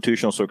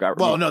unconstitutional. So it got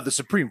removed. No, the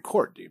Supreme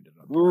Court deemed it.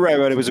 Right,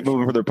 but it was a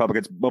movement for the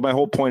Republicans. But my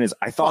whole point is,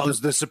 I thought it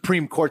was the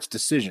Supreme Court's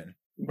decision.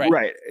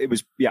 Right. It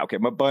was, okay.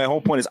 But my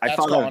whole point is, I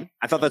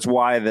thought that's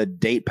why the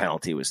date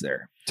penalty was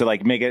there, to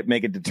like make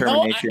a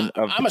determination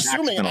of. I'm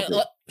assuming.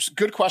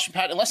 Good question,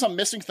 Pat. Unless I'm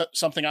missing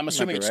something, I'm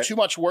assuming it's too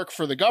much work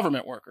for the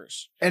government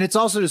workers, and it's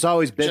also just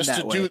always been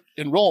that way. Do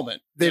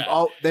enrollment.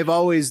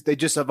 They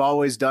just have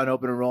always done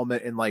open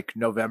enrollment in like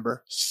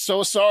November.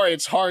 So sorry,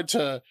 it's hard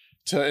to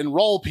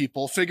enroll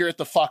people. Figure it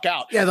the fuck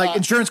out. Yeah, like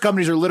insurance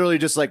companies are literally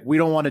just like, we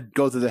don't want to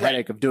go through the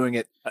headache of doing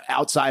it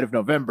outside of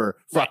November.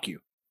 Fuck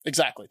you.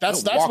 Exactly.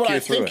 That's what I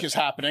think is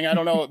happening. I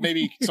don't know.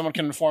 Maybe someone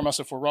can inform us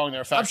if we're wrong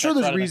there. I'm sure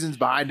there's reasons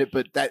behind it,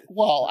 but that.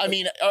 Well, I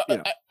mean,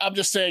 I'm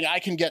just saying I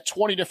can get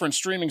 20 different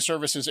streaming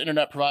services,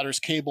 internet providers,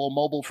 cable,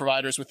 mobile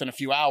providers within a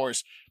few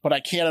hours, but I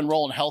can't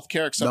enroll in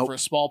healthcare except for a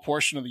small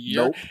portion of the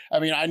year. I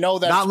mean, I know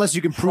that not unless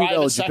you can prove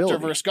eligibility. Sector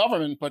versus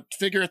government, but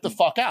figure it the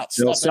fuck out.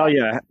 They'll sell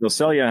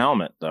you a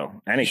helmet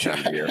though. Any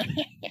time of year.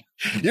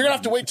 You're gonna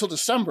have to wait till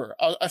December.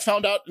 I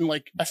found out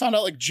like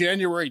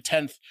January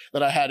 10th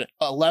that I had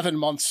 11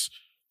 months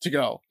to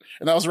go,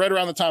 and that was right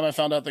around the time I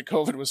found out that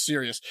COVID was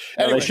serious.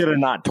 Anyway, they should have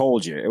not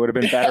told you. It would have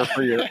been better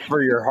for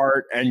your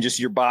heart and just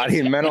your body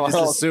and mental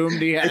health. Assumed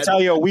he had. They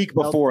tell you a week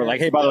before, like,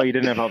 hey, by the way, you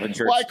didn't have health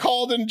insurance. Well, I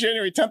called in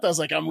January 10th. I was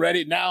like, I'm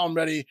ready now. I'm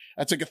ready.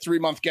 I took a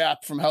 3-month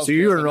gap from health. So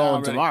you're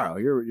enrolling tomorrow.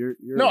 You're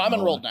no, I'm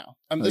enrolled now.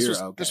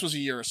 This was a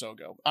year or so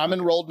ago. I'm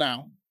enrolled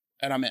now,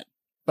 and I'm in.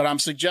 But I'm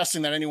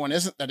suggesting that anyone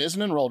that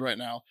isn't enrolled right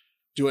now,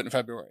 do it in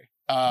February.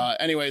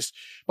 Anyways,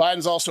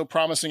 Biden's also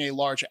promising a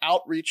large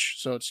outreach.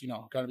 So it's,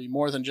 going to be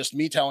more than just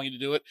me telling you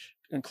to do it,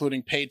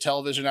 including paid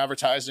television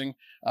advertising,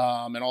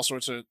 and all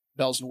sorts of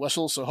bells and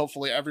whistles. So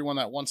hopefully everyone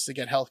that wants to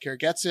get healthcare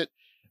gets it.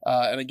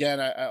 And again,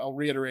 I'll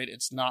reiterate,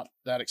 it's not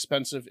that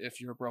expensive if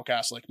you're a broke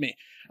ass like me.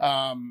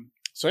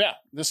 So yeah,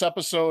 this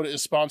episode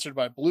is sponsored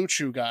by Blue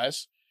Chew,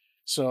 guys.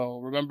 So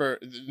remember,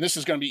 this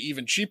is going to be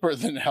even cheaper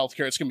than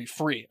healthcare. It's going to be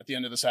free at the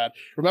end of this ad.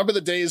 Remember the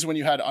days when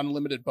you had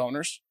unlimited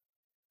boners?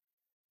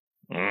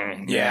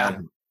 Yeah.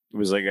 It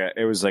was like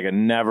a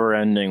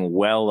never-ending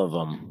well of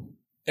them.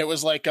 It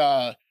was like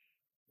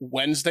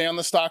Wednesday on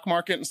the stock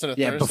market instead of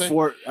Thursday.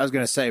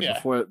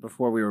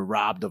 Before we were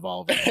robbed of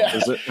all of them.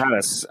 I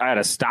had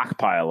a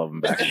stockpile of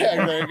them back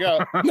there. There you go.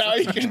 Now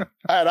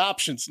I had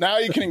options. Now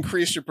you can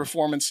increase your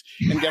performance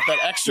and get that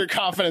extra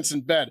confidence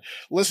in bed.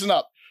 Listen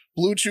up.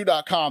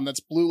 BlueChew.com.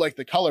 That's blue like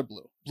the color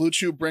blue. Blue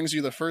Chew brings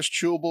you the first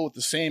chewable with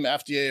the same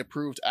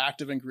FDA-approved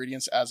active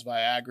ingredients as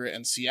Viagra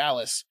and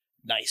Cialis.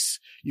 Nice.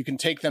 You can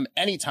take them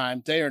anytime,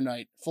 day or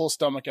night, full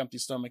stomach, empty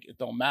stomach, it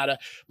don't matter.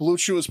 Blue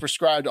Chew is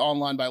prescribed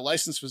online by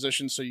licensed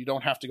physicians, so you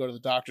don't have to go to the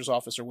doctor's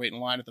office or wait in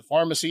line at the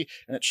pharmacy,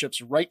 and it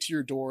ships right to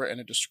your door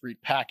in a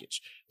discreet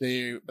package.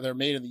 They're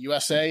made in the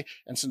USA,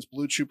 and since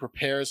Blue Chew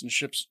prepares and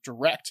ships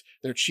direct,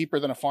 they're cheaper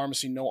than a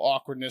pharmacy, no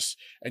awkwardness,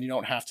 and you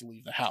don't have to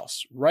leave the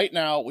house. Right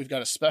now, we've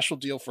got a special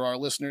deal for our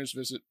listeners.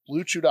 Visit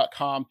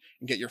BlueChew.com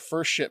and get your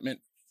first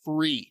shipment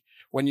free.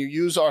 When you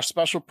use our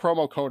special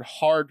promo code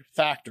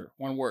HARDFACTOR,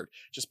 one word,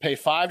 just pay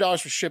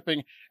 $5 for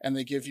shipping and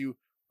they give you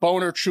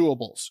boner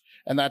chewables.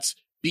 And that's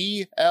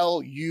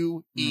BLUECHEW.com,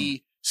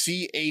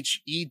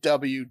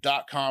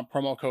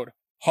 promo code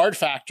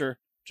HARDFACTOR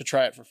to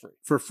try it for free.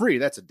 For free,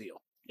 that's a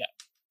deal. Yeah.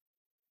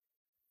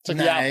 It's like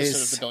the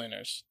opposite of the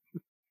billionaires.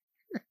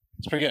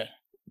 It's pretty good.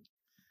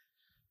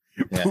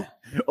 Yeah.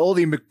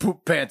 Oldie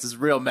McPoop Pants is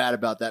real mad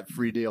about that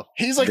free deal.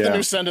 He's like the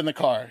new send in the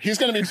car. He's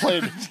going to be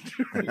played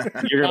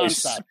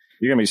nonstop.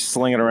 You're gonna be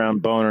slinging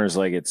around boners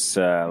like it's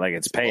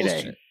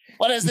payday. Bullshit.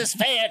 What is this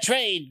fair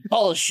trade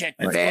bullshit?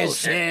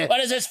 Bullshit. What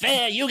is this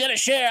fair? You get a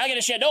share, I get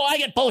a share. No, I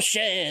get both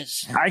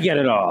shares. I get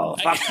it all.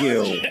 Fuck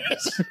you.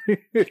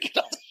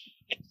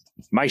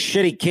 My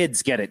shitty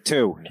kids get it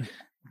too.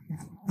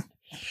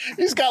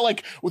 He's got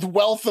like with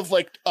wealth of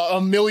like a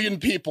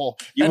million people,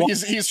 and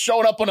he's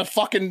showing up on a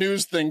fucking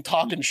news thing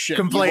talking shit,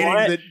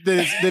 complaining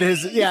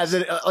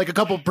that like a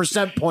couple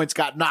percent points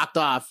got knocked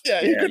off.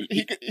 Yeah,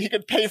 he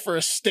could pay for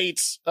a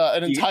state's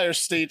entire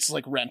state's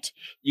like rent.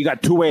 You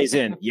got two ways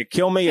in: you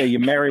kill me or you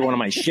marry one of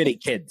my shitty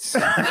kids.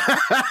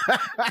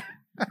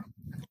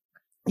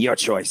 Your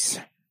choice.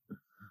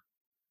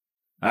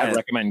 I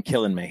recommend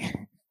killing me.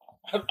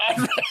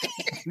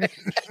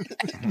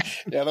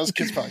 Yeah, those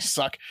kids probably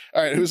suck.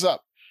 All right, who's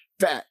up?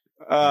 Fat.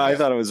 I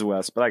thought it was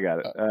Wes, but I got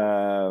it.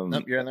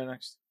 Nope, you're in there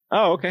next.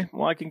 Oh, okay.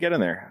 Well, I can get in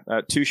there.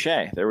 Touche.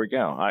 There we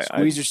go.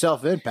 Squeeze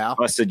yourself in, pal.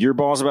 Busted your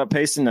balls about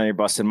pasting. Now you're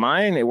busting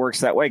mine. It works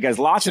that way, guys.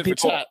 Lots of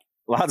people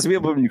have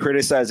been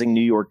criticizing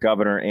New York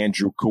Governor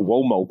Andrew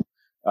Cuomo,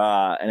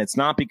 and it's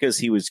not because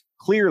he was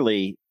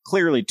clearly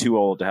too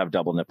old to have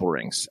double nipple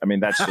rings. I mean,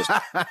 that's just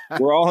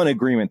we're all in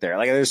agreement there.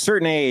 Like, there's a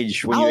certain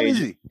age when How old is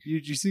he?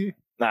 Did you see?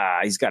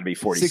 Nah, he's got to be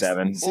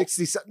 47.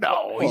 67.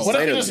 No, he's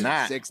later than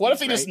that. 60s, what if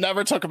he just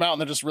never took them out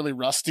and they're just really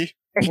rusty?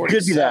 It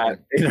could be that.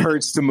 It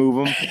hurts to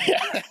move him.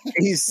 Yeah.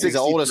 He's the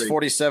oldest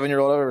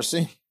 47-year-old I've ever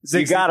seen.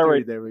 You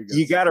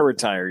gotta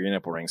retire your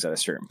nipple rings at a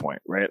certain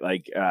point, right?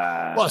 Like,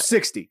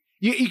 60.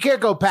 You can't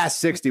go past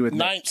 60 with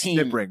 19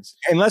 nip rings.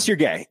 Unless you're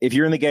gay. If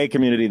you're in the gay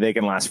community, they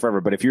can last forever.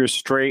 But if you're a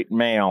straight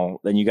male,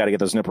 then you got to get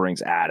those nipple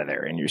rings out of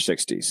there in your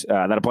 60s.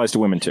 That applies to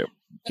women too.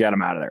 Get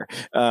them out of there.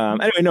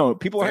 Anyway, no,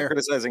 people aren't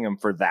criticizing him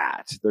for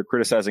that. They're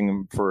criticizing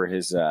him for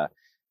his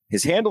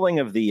handling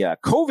of the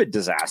COVID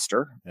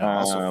disaster. Yeah,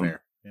 also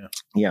fair.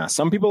 Yeah.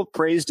 Some people have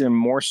praised him,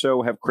 more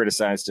so have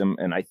criticized him,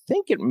 and I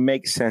think it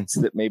makes sense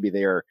that maybe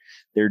they're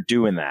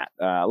doing that.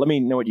 Let me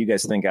know what you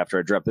guys think after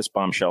I drop this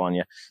bombshell on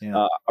you.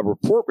 Yeah. A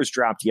report was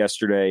dropped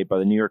yesterday by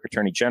the New York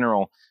Attorney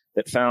General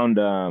that found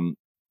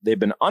they've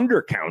been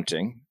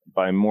undercounting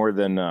by more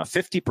than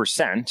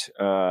 50%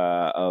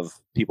 of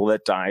people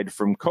that died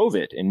from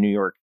COVID in New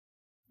York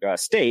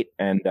state,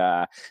 and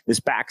this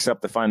backs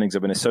up the findings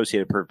of an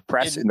Associated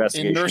Press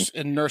investigation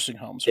in nursing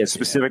homes. Yeah,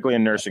 specifically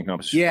in nursing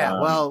homes. Yeah,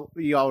 well,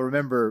 you all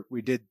remember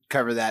we did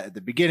cover that at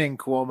the beginning.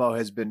 Cuomo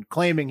has been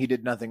claiming he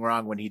did nothing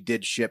wrong when he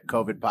did ship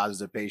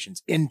COVID-positive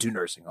patients into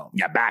nursing homes.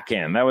 Yeah, back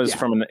in. That was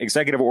from an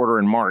executive order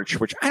in March,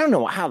 which I don't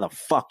know how the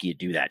fuck you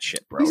do that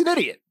shit, bro. He's an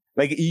idiot.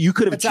 Like you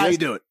could have That's how you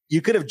do it.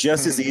 You could have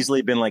just as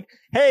easily been like,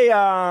 "Hey,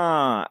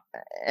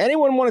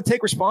 anyone want to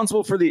take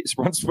responsibility for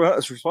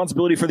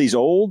these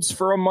olds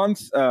for a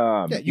month?"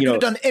 You could have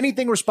done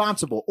anything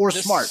responsible or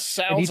smart.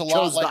 Sounds and he a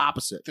chose lot like the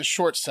opposite. The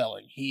short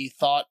selling. He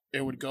thought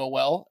it would go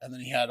well, and then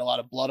he had a lot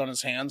of blood on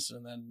his hands.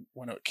 And then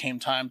when it came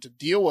time to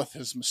deal with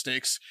his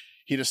mistakes,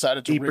 he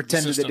decided to. He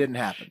pretended it didn't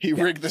happen. He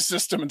rigged the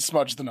system and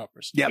smudged the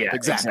numbers. Yep, yeah,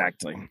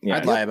 exactly. Yeah.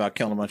 I'd lie about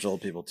killing a bunch of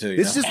old people too.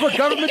 This is what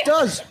government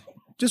does.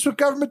 Just what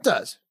government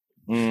does.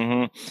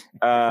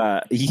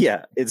 Mm-hmm.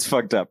 Yeah, it's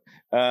fucked up.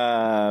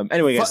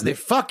 Anyway, guys, they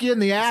fuck you in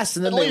the ass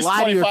and then they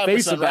lie to your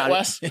face about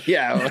it.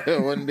 Yeah,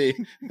 it wouldn't be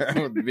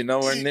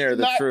nowhere near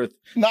the truth.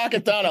 Knock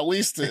it down at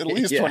least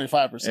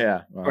 25%.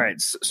 Yeah. Right.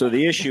 So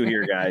the issue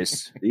here,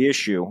 guys, the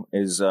issue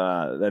is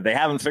that they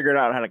haven't figured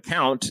out how to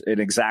count an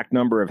exact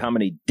number of how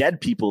many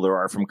dead people there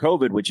are from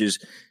COVID, which is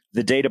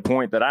the data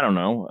point that, I don't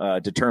know,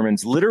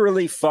 determines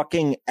literally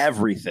fucking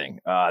everything.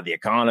 The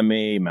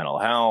economy, mental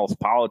health,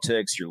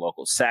 politics, your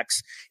local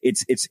sex.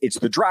 It's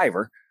the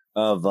driver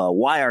of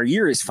why our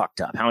year is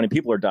fucked up, how many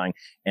people are dying.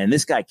 And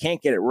this guy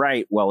can't get it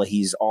right while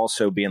he's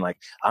also being like,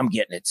 I'm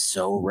getting it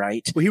so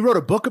right. Well, he wrote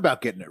a book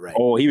about getting it right.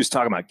 Oh, he was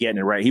talking about getting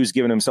it right. He was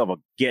giving himself a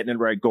getting it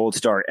right gold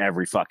star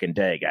every fucking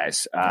day,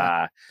 guys.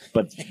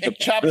 But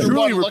chapter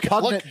one, look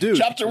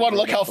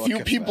how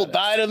few people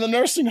died in the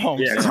nursing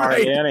homes. Yeah,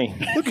 hardly any.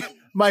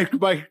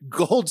 My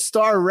gold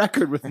star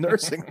record with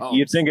nursing homes.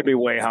 You'd think it'd be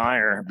way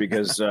higher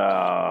because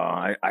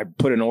I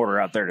put an order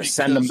out there to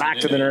send them back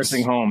to the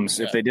nursing homes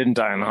if they didn't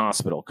die in the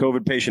hospital.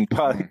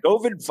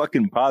 COVID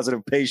fucking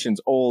positive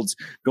patients, olds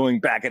going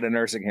back into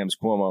nursing homes.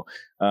 Cuomo,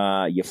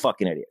 you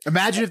fucking idiot.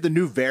 Imagine if the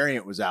new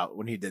variant was out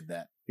when he did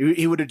that.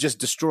 He would have just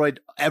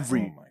destroyed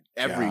every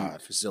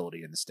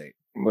facility in the state.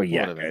 Well,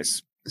 yeah,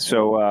 guys.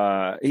 So,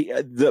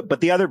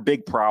 but the other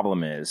big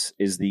problem is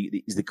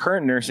the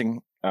current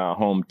nursing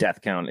home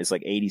death count is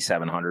like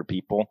 8,700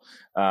 people,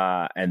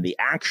 and the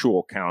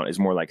actual count is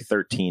more like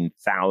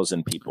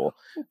 13,000 people.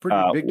 Pretty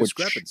big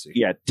discrepancy.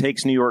 Yeah,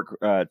 takes New York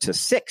to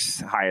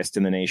sixth highest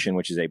in the nation,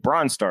 which is a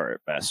Bronze Star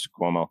at best.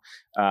 Cuomo,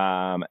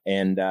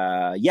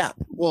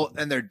 Well,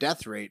 and their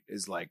death rate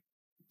is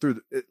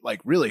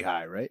really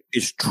high, right?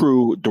 It's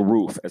true the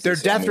roof. Their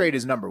death rate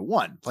is number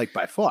one, like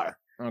by far.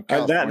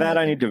 That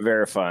I need to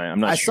verify. I'm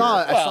not sure.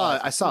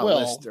 I saw a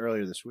list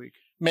earlier this week.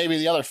 Maybe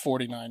the other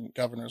 49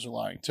 governors are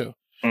lying too.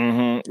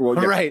 Mm-hmm. Well,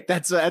 right.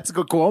 That's a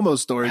good Cuomo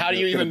story. How do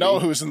you even know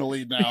who's in the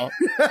lead now?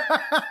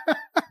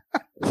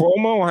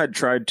 Cuomo had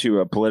tried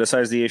to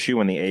politicize the issue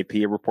when the AP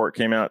report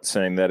came out,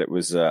 saying that it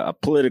was a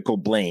political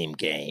blame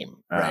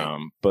game. Right.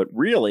 But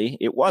really,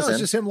 it wasn't. It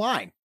was just him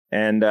lying.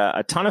 And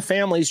a ton of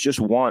families just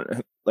want,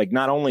 like,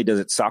 not only does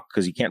it suck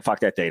because you can't fuck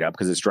that data up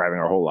because it's driving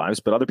our whole lives,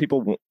 but other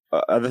people,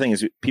 other thing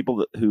is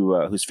people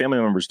who whose family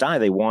members die,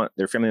 they want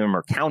their family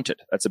member counted.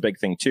 That's a big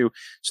thing too.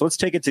 So let's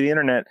take it to the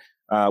internet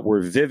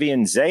where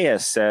Vivian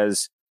Zayas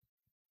says,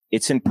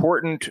 it's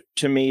important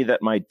to me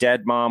that my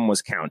dead mom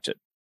was counted.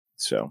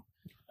 So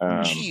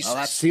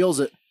that seals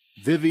it.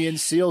 Vivian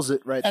seals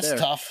it right there.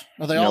 That's tough.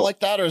 Are they all like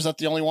that, or is that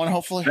the only one,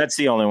 hopefully? That's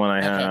the only one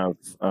I have.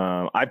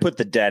 I put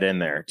the dead in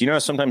there. Do you know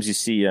sometimes you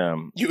see...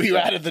 You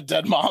added the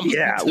dead mom?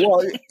 Yeah.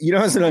 Well, you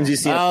know sometimes you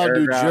see...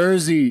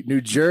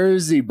 New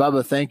Jersey.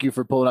 Bubba, thank you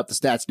for pulling up the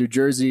stats. New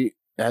Jersey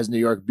has New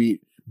York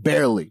beat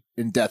barely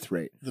in death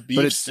rate. The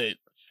beef state.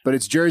 But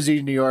it's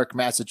Jersey, New York,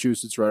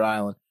 Massachusetts, Rhode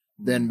Island,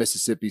 then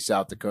Mississippi,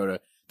 South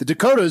Dakota. The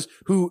Dakotas,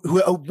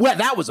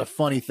 that was a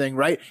funny thing,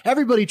 right?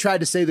 Everybody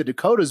tried to say the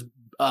Dakotas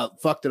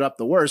fucked it up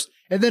the worst,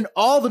 and then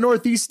all the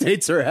Northeast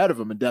states are ahead of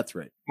them in death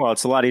rate. Well,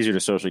 it's a lot easier to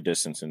socially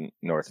distance in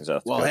North and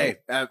South Dakota. Well, hey,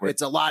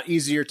 it's a lot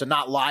easier to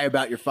not lie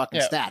about your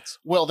fucking stats.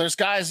 Well, there's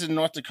guys in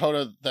North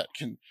Dakota that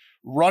can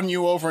run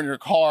you over in your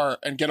car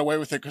and get away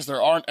with it because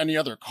there aren't any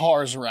other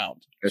cars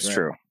around. It's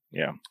true.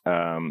 Yeah. They're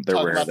Talking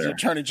rare about there. the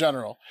Attorney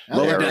General.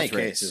 Lower death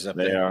rates up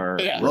there.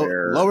 They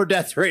are lower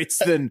death rates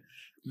than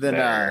New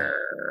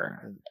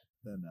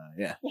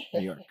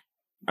York.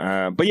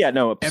 But yeah,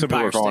 no.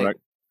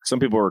 Some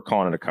people were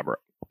calling it a cover up.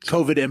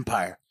 COVID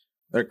empire.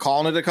 They're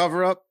calling it a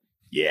cover up.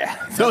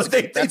 Yeah. So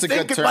that's a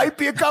good term. It might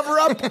be a cover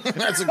up.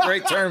 That's a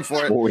great term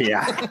for it. Oh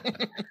yeah.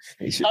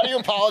 How do you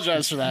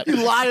apologize for that?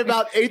 You lie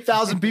about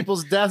 8,000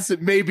 people's deaths.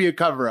 It may be a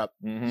cover up.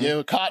 Mm-hmm.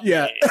 You caught me.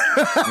 Yeah.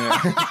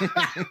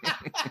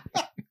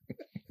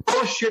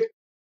 Bullshit.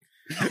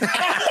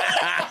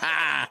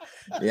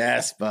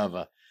 Yes,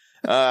 Bubba.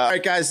 All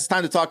right, guys, it's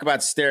time to talk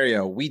about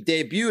stereo. We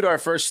debuted our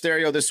first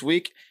stereo this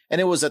week, and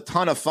it was a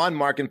ton of fun.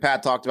 Mark and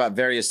Pat talked about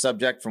various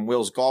subjects, from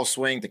Will's golf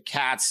swing to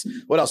cats.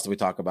 What else did we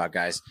talk about,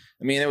 guys?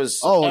 I mean, it was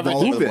the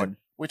moving.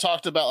 We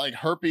talked about like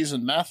herpes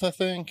and meth, I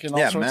think, and all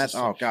sorts meth. of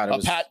stuff. Oh God, it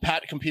was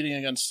Pat competing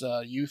against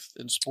youth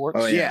in sports.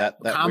 Oh yeah,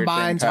 that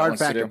combines, hard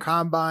factor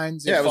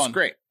combines. Yeah, it was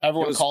great.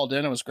 Everyone called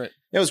in. It was great.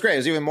 It was great. It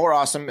was even more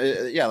awesome.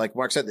 Like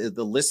Mark said,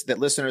 the list that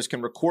listeners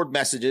can record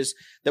messages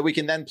that we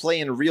can then play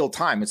in real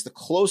time. It's the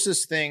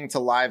closest thing to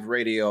live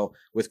radio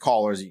with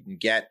callers you can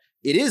get.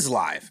 It is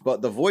live,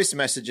 but the voice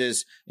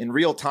messages in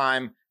real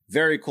time,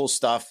 very cool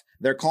stuff.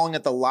 They're calling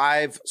it the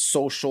Live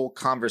Social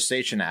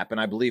Conversation app. And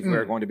I believe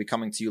we're going to be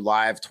coming to you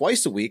live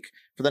twice a week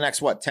for the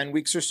next, 10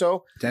 weeks or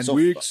so? 10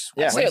 weeks.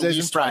 Yeah. Wednesdays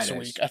and Fridays. Twice a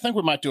week. I think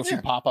we might do a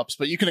few pop-ups,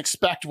 but you can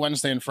expect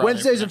Wednesday and Friday.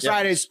 Wednesdays and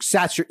Fridays,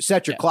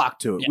 set your clock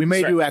to it. We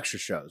may do extra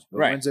shows,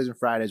 but Wednesdays and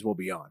Fridays will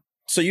be on.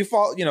 So you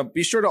follow,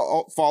 be sure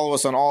to follow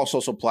us on all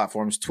social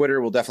platforms. Twitter,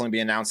 we'll definitely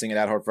be announcing it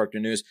at Hard Factor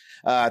News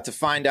to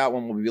find out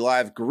when we'll be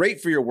live. Great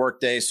for your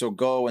workday. So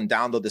go and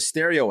download the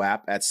Stereo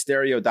app at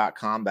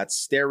stereo.com. That's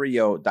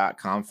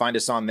stereo.com. Find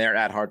us on there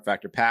at Hard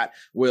Factor. Pat,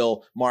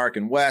 Will, Mark,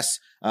 and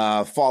Wes.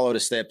 Follow to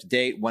stay up to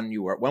date when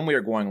we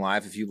are going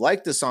live. If you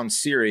like this on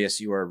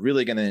Sirius, you are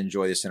really going to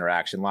enjoy this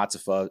interaction. Lots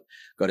of fun.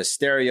 Go to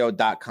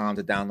stereo.com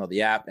to download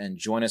the app and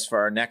join us for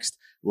our next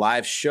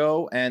live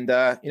show, and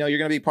you're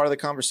going to be part of the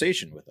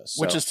conversation with us,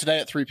 which is today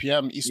at 3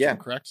 p.m. Eastern,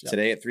 correct?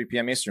 Today at 3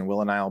 p.m. Eastern.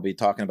 Will and I will be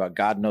talking about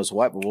God knows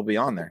what, but we'll be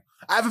on there.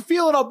 I have a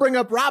feeling I'll bring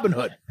up Robin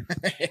Hood.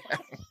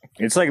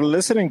 It's like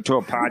listening to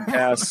a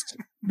podcast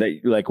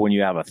that, like, when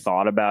you have a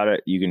thought about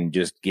it, you can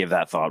just give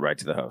that thought right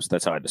to the host.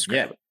 That's how I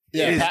describe it.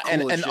 Yeah,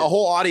 and a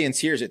whole audience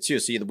hears it too.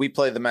 So we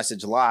play the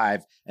message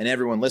live, and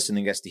everyone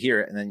listening gets to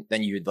hear it, and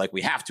then you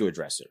we have to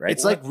address it, right?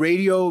 It's like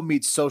radio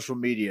meets social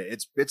media.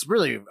 It's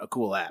really a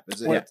cool app.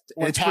 It's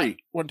free.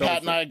 When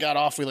Pat and I got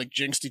off, we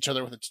jinxed each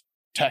other with a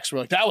text.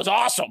 We're like, "That was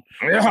awesome."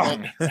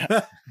 Yeah.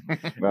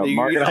 Well,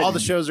 all the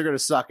shows are going to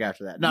suck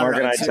after that. Mark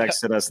and I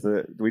texted us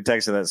we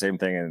texted that same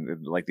thing in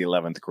the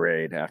 11th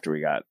grade after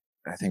we got.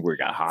 I think we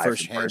got high for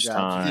the first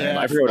time.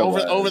 Yeah,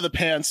 over the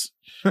pants.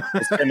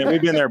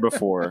 We've been there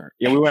before.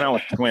 Yeah, we went out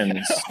with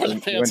twins. Over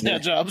the pants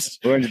hand jobs.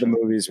 We went to the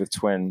movies with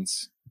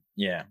twins.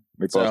 Yeah,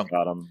 we both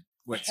got them.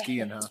 Went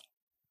skiing, huh?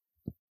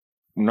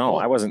 No,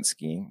 I wasn't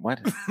skiing. What?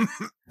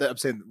 I'm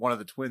saying one of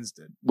the twins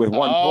did with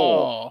one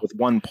pole. With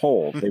one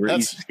pole, they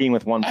were skiing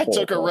with one pole. I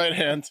took a right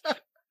hand.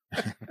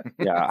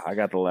 Yeah, I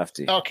got the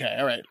lefty. Okay,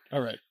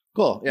 all right.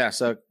 Cool. Yeah.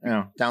 So,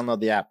 download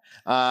the app.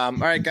 All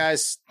right,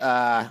 guys.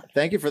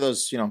 Thank you for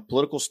those,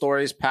 political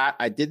stories. Pat,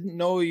 I didn't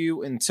know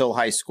you until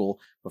high school,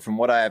 but from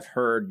what I have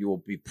heard, you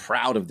will be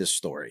proud of this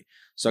story.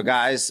 So,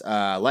 guys,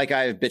 like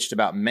I have bitched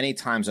about many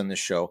times on this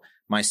show,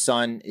 my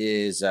son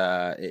is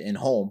at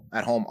home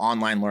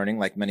online learning,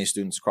 like many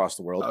students across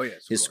the world. Oh,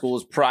 yes. His school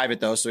is private,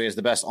 though, so he has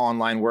the best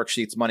online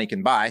worksheets money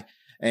can buy,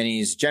 and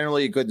he's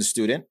generally a good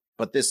student.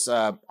 But this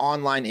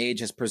online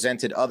age has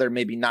presented other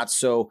maybe not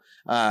so,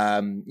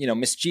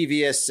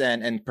 mischievous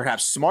and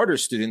perhaps smarter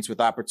students with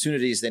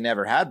opportunities they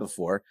never had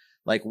before.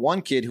 Like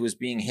one kid who was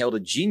being hailed a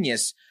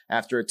genius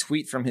after a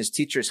tweet from his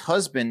teacher's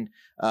husband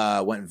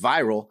went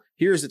viral.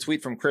 Here's the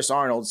tweet from Chris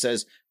Arnold. It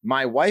says,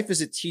 "My wife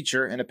is a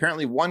teacher, and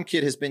apparently one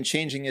kid has been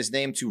changing his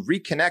name to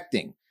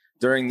Reconnecting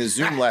during the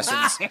Zoom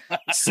lessons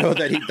so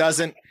that he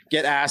doesn't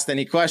get asked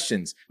any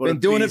questions. Been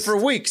doing it for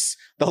weeks.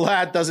 The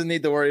lad doesn't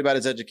need to worry about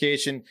his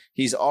education.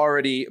 He's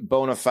already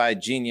bona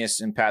fide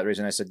genius." And Pat raised,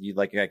 and I said,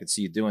 I could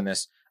see you doing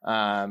this.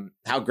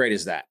 How great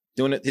is that?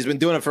 Doing it. He's been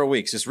doing it for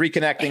weeks. Just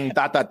reconnecting. ...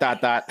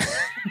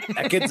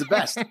 That kid's the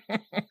best.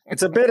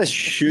 It's a bit of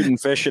shooting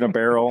fish in a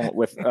barrel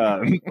with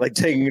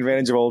taking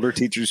advantage of older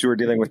teachers who are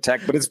dealing with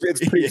tech, but it's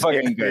pretty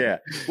fucking good. Yeah.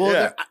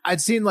 Well, I'd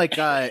seen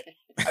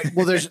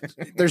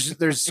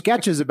there's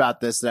sketches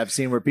about this that I've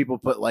seen where people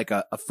put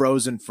a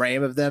frozen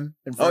frame of them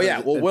in front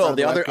of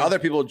the other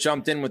people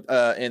jumped in with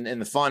in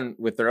the fun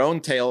with their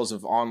own tales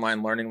of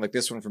online learning, like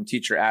this one from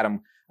teacher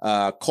Adam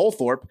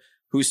Colthorpe,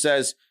 who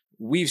says,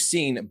 "We've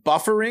seen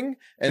buffering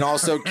and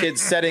also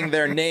kids setting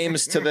their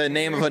names to the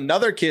name of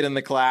another kid in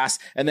the class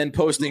and then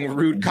posting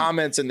rude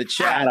comments in the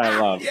chat." I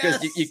love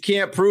because you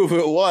can't prove who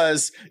it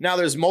was. Now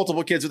there's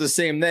multiple kids with the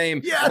same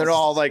name. Yes. And they're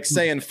all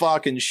saying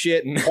fuck and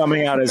shit and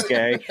coming out as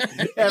gay.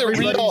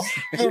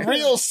 the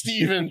real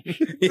Stephen.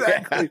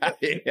 Exactly.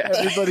 Yeah.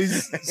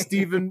 Everybody's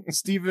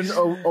Stephen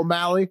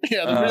O'Malley.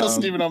 Yeah, the real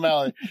Stephen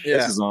O'Malley. Yeah.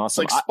 This is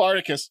awesome. It's like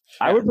Spartacus.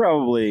 I would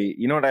probably,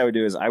 what I would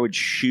do is I would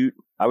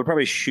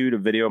probably shoot a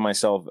video of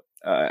myself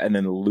and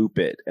then loop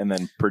it and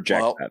then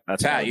project that.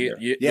 That's Pat,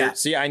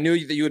 see, I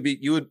knew that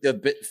you would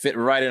fit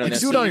right in on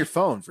this. Do it on your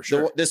phone for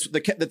sure.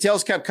 The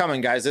tales kept coming,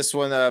 guys. This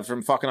one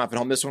from Fucking Off at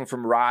Home. This one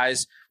from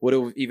Rise would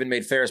have even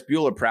made Ferris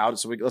Bueller proud.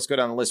 So let's go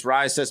down the list.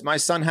 Rise says, "My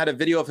son had a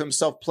video of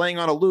himself playing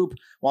on a loop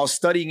while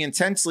studying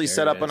intensely,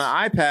 set up on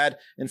an iPad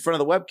in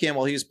front of the webcam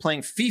while he was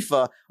playing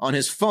FIFA on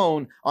his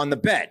phone on the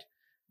bed."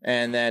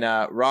 And then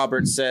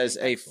Robert says,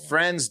 "A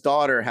friend's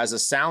daughter has a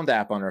sound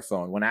app on her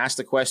phone. When asked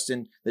a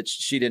question that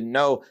she didn't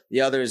know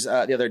the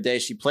other day,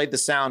 she played the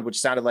sound, which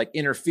sounded like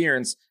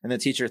interference, and the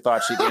teacher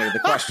thought she'd answered the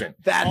question."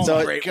 That's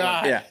a great one.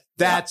 Yeah,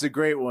 that's a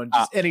great one.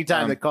 Just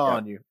anytime they call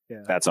on you.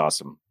 Yeah. That's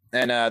awesome.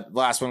 And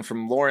last one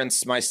from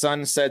Lawrence. "My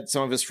son said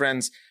some of his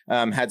friends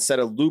had set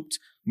a looped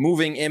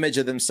moving image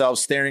of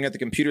themselves staring at the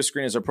computer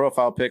screen as a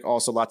profile pic.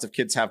 Also, lots of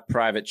kids have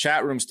private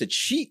chat rooms to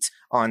cheat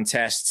on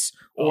tests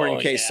or in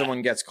case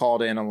someone gets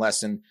called in a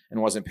lesson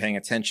and wasn't paying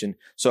attention.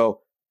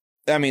 So,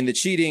 I mean, the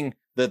cheating,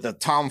 the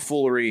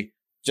tomfoolery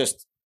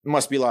just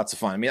must be lots of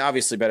fun. I mean,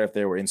 obviously better if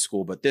they were in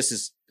school, but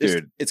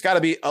it's got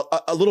to be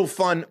a little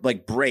fun,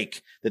 like,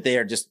 break that they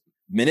are just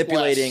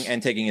manipulating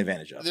and taking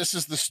advantage of. This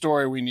is the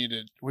story we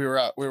needed. We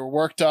were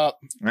worked up.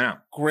 Yeah.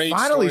 Great.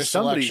 Finally,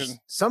 somebody's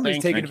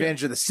taking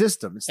advantage of the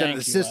system instead of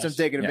the system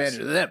taking advantage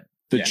of them.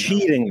 The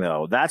cheating,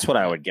 though, that's what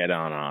I would get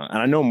on. And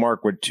I know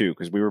Mark would too,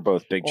 because we were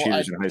both big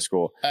cheaters in high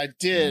school. I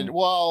did.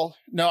 Well,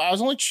 no, I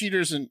was only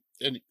cheaters in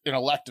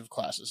elective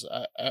classes.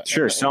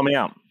 Sure, sell me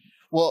out.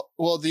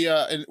 Well,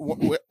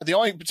 the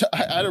only I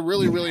had a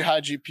really, really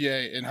high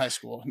GPA in high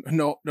school.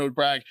 No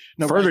brag.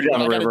 No, further down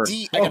the river.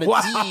 I got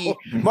a D.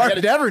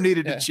 Mark never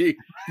needed to cheat.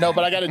 No,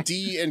 but I got a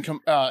D in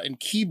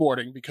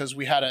keyboarding because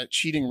we had a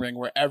cheating ring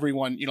where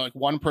everyone, like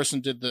one person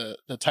did the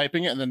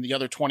typing, and then the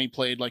other 20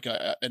 played like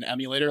an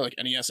emulator, like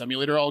NES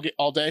emulator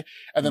all day,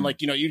 and then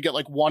you'd get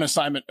like one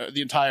assignment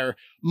the entire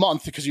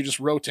month because you just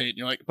rotate. And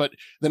you're like, but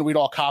then we'd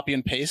all copy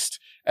and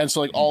paste, and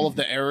so like all of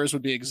the errors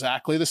would be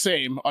exactly the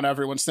same on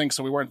everyone's thing.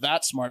 So we weren't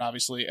that smart,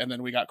 obviously. And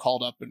then we got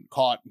called up and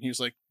caught, and he was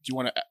like, do you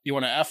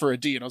want to F or a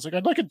D? And I was like,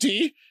 I'd like a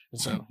D.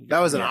 And so that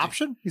was an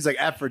option. He's like,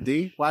 F or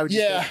D. Why would you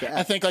take the F?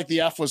 I think like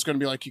the F was going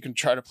to be like, you can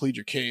try to plead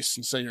your case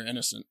and say you're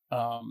innocent,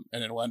 and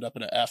it'll end up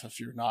in an F if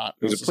you're not.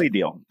 It was a plea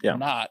deal. Yeah. I'm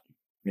not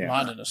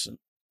innocent.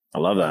 I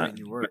love that. I mean,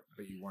 you weren't,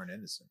 but you weren't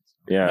innocent.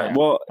 Yeah.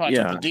 Well,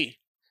 the D.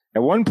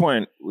 At one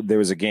point, there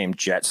was a game,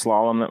 Jet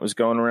Slalom, that was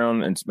going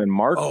around, and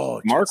Mark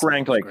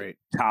ranked like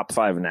top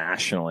 5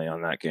 nationally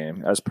on that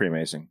game. That was pretty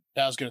amazing.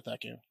 Yeah, I was good at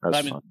that game.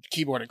 I'm in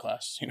keyboarding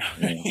class,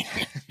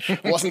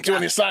 wasn't doing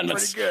the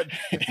assignments. Pretty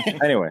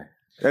good. Anyway,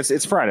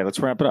 it's Friday. Let's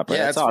wrap it up. Right?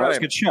 Yeah, that's a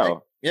good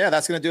show. Yeah,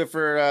 that's going to do it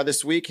for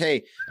this week.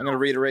 Hey, I'm going to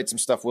reiterate some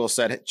stuff Will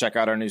said. Check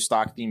out our new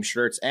stock theme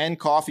shirts and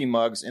coffee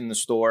mugs in the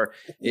store.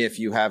 If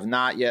you have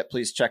not yet,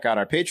 please check out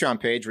our Patreon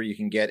page where you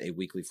can get a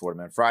weekly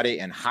 40-minute Friday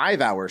and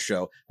Hive Hour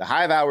show. The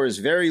Hive Hour is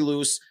very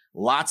loose.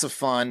 Lots of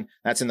fun.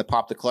 That's in the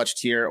Pop the Clutch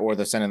tier or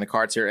the Send in the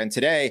Car tier. And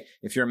today,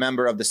 if you're a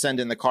member of the Send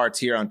in the Car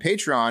tier on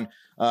Patreon,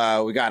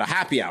 we got a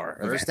happy hour.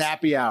 First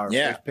happy hour.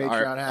 Yeah. First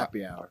Patreon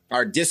happy hour.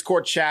 Our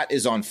Discord chat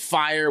is on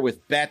fire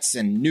with bets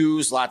and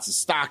news, lots of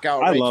stock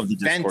outrage, I love the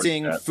Discord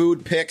venting, chat.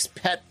 Food picks,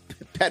 pet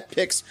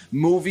picks,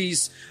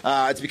 movies.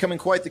 It's becoming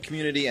quite the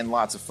community and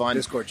lots of fun.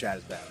 Discord chat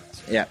is badass.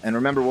 Yeah, and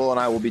remember, Will and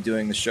I will be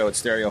doing the show at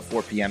Stereo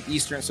 4 p.m.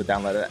 Eastern, so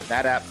download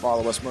that app,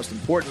 follow us. Most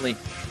importantly,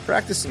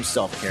 practice some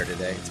self-care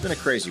today. It's been a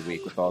crazy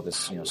week with all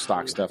this,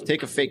 stock stuff.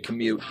 Take a fake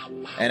commute,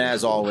 and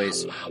as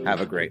always,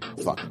 have a great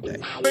fucking day.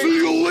 See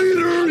you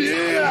later,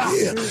 yeah!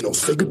 Yeah, no,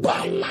 say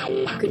goodbye.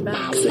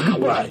 Goodbye. Say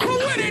goodbye. Who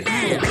with it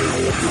now?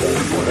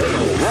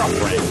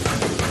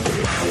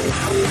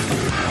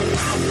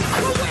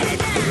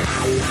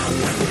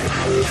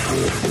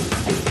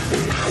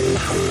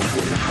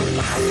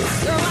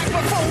 The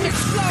microphone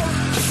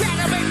explodes,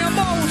 shattering the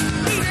mold.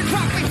 Even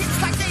dropping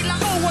hits like De La O.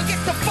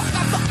 Get the fuck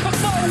off the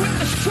commode with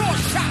the short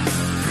shot.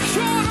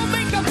 Sure to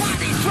make the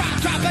body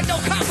drop. Dropping no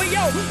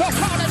copio, no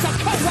call as a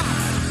co-op.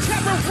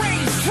 Terror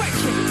rains,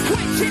 drenching,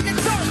 quenching the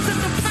thirst of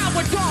the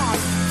power dawn.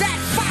 That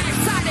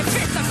five-sided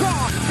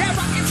pentagon. That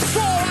rocking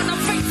sword on the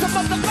face of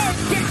the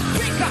earth gets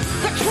bigger.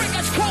 The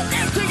triggers cold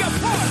empty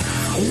apart.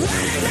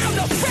 Running around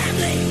the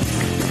family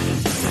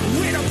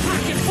with a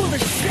pocket full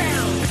of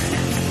shells.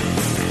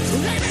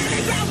 They ran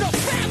around the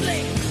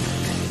family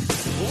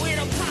with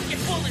a pocket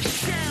full of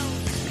shells.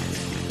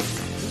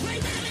 They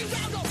ran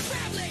around the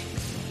family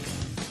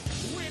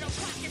with a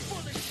pocket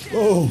full of shells.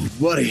 Oh,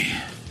 buddy.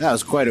 That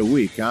was quite a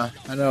week, huh?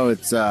 I know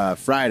it's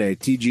Friday,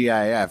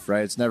 TGIF,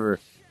 right? It's never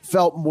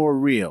felt more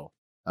real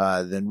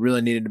than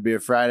really needing to be a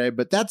Friday,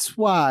 but that's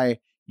why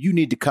you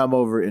need to come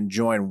over and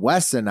join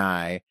Wes and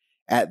I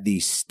at the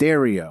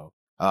Stereo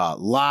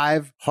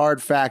live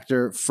Hard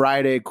Factor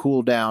Friday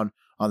cool down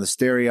on the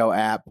Stereo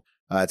app.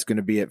 It's going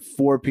to be at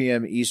 4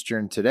 p.m.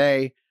 Eastern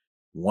today,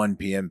 1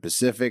 p.m.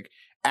 Pacific.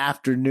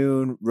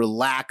 Afternoon,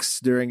 relax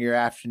during your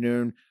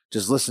afternoon.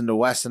 Just listen to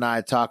Wes and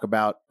I talk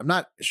about, I'm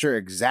not sure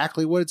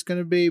exactly what it's going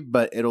to be,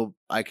 but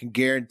I can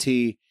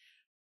guarantee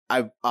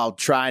I'll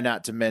try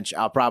not to mention,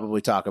 I'll probably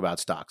talk about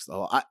stocks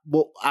though. I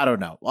don't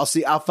know. I'll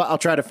see. I'll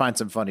try to find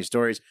some funny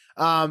stories.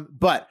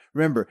 But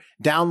remember,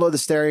 download the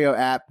Stereo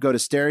app, go to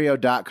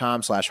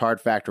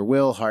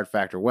stereo.com/hardfactorwill,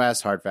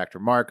 hardfactorwes,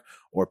 hardfactormark,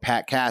 or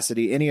Pat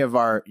Cassidy, any of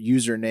our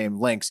username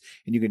links,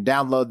 and you can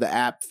download the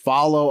app,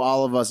 follow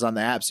all of us on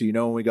the app. So,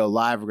 when we go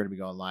live, we're going to be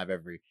going live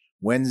every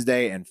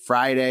Wednesday and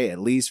Friday, at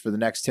least for the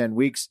next 10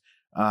 weeks.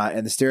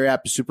 And the Stereo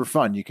app is super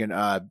fun. You can,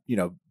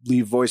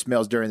 leave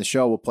voicemails during the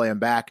show. We'll play them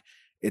back.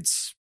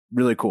 It's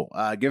really cool.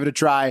 Give it a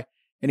try.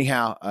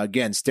 Anyhow,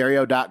 again,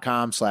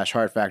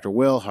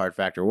 stereo.com/hardfactorwill,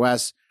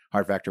 hardfactorwes,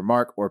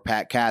 hardfactormark, or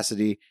Pat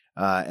Cassidy,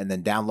 and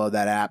then download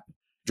that app.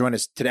 Join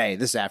us today,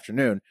 this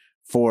afternoon,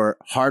 for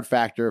Hard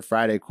Factor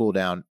Friday Cool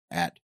Down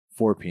at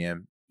 4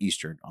 p.m.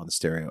 Eastern on the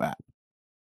Stereo app.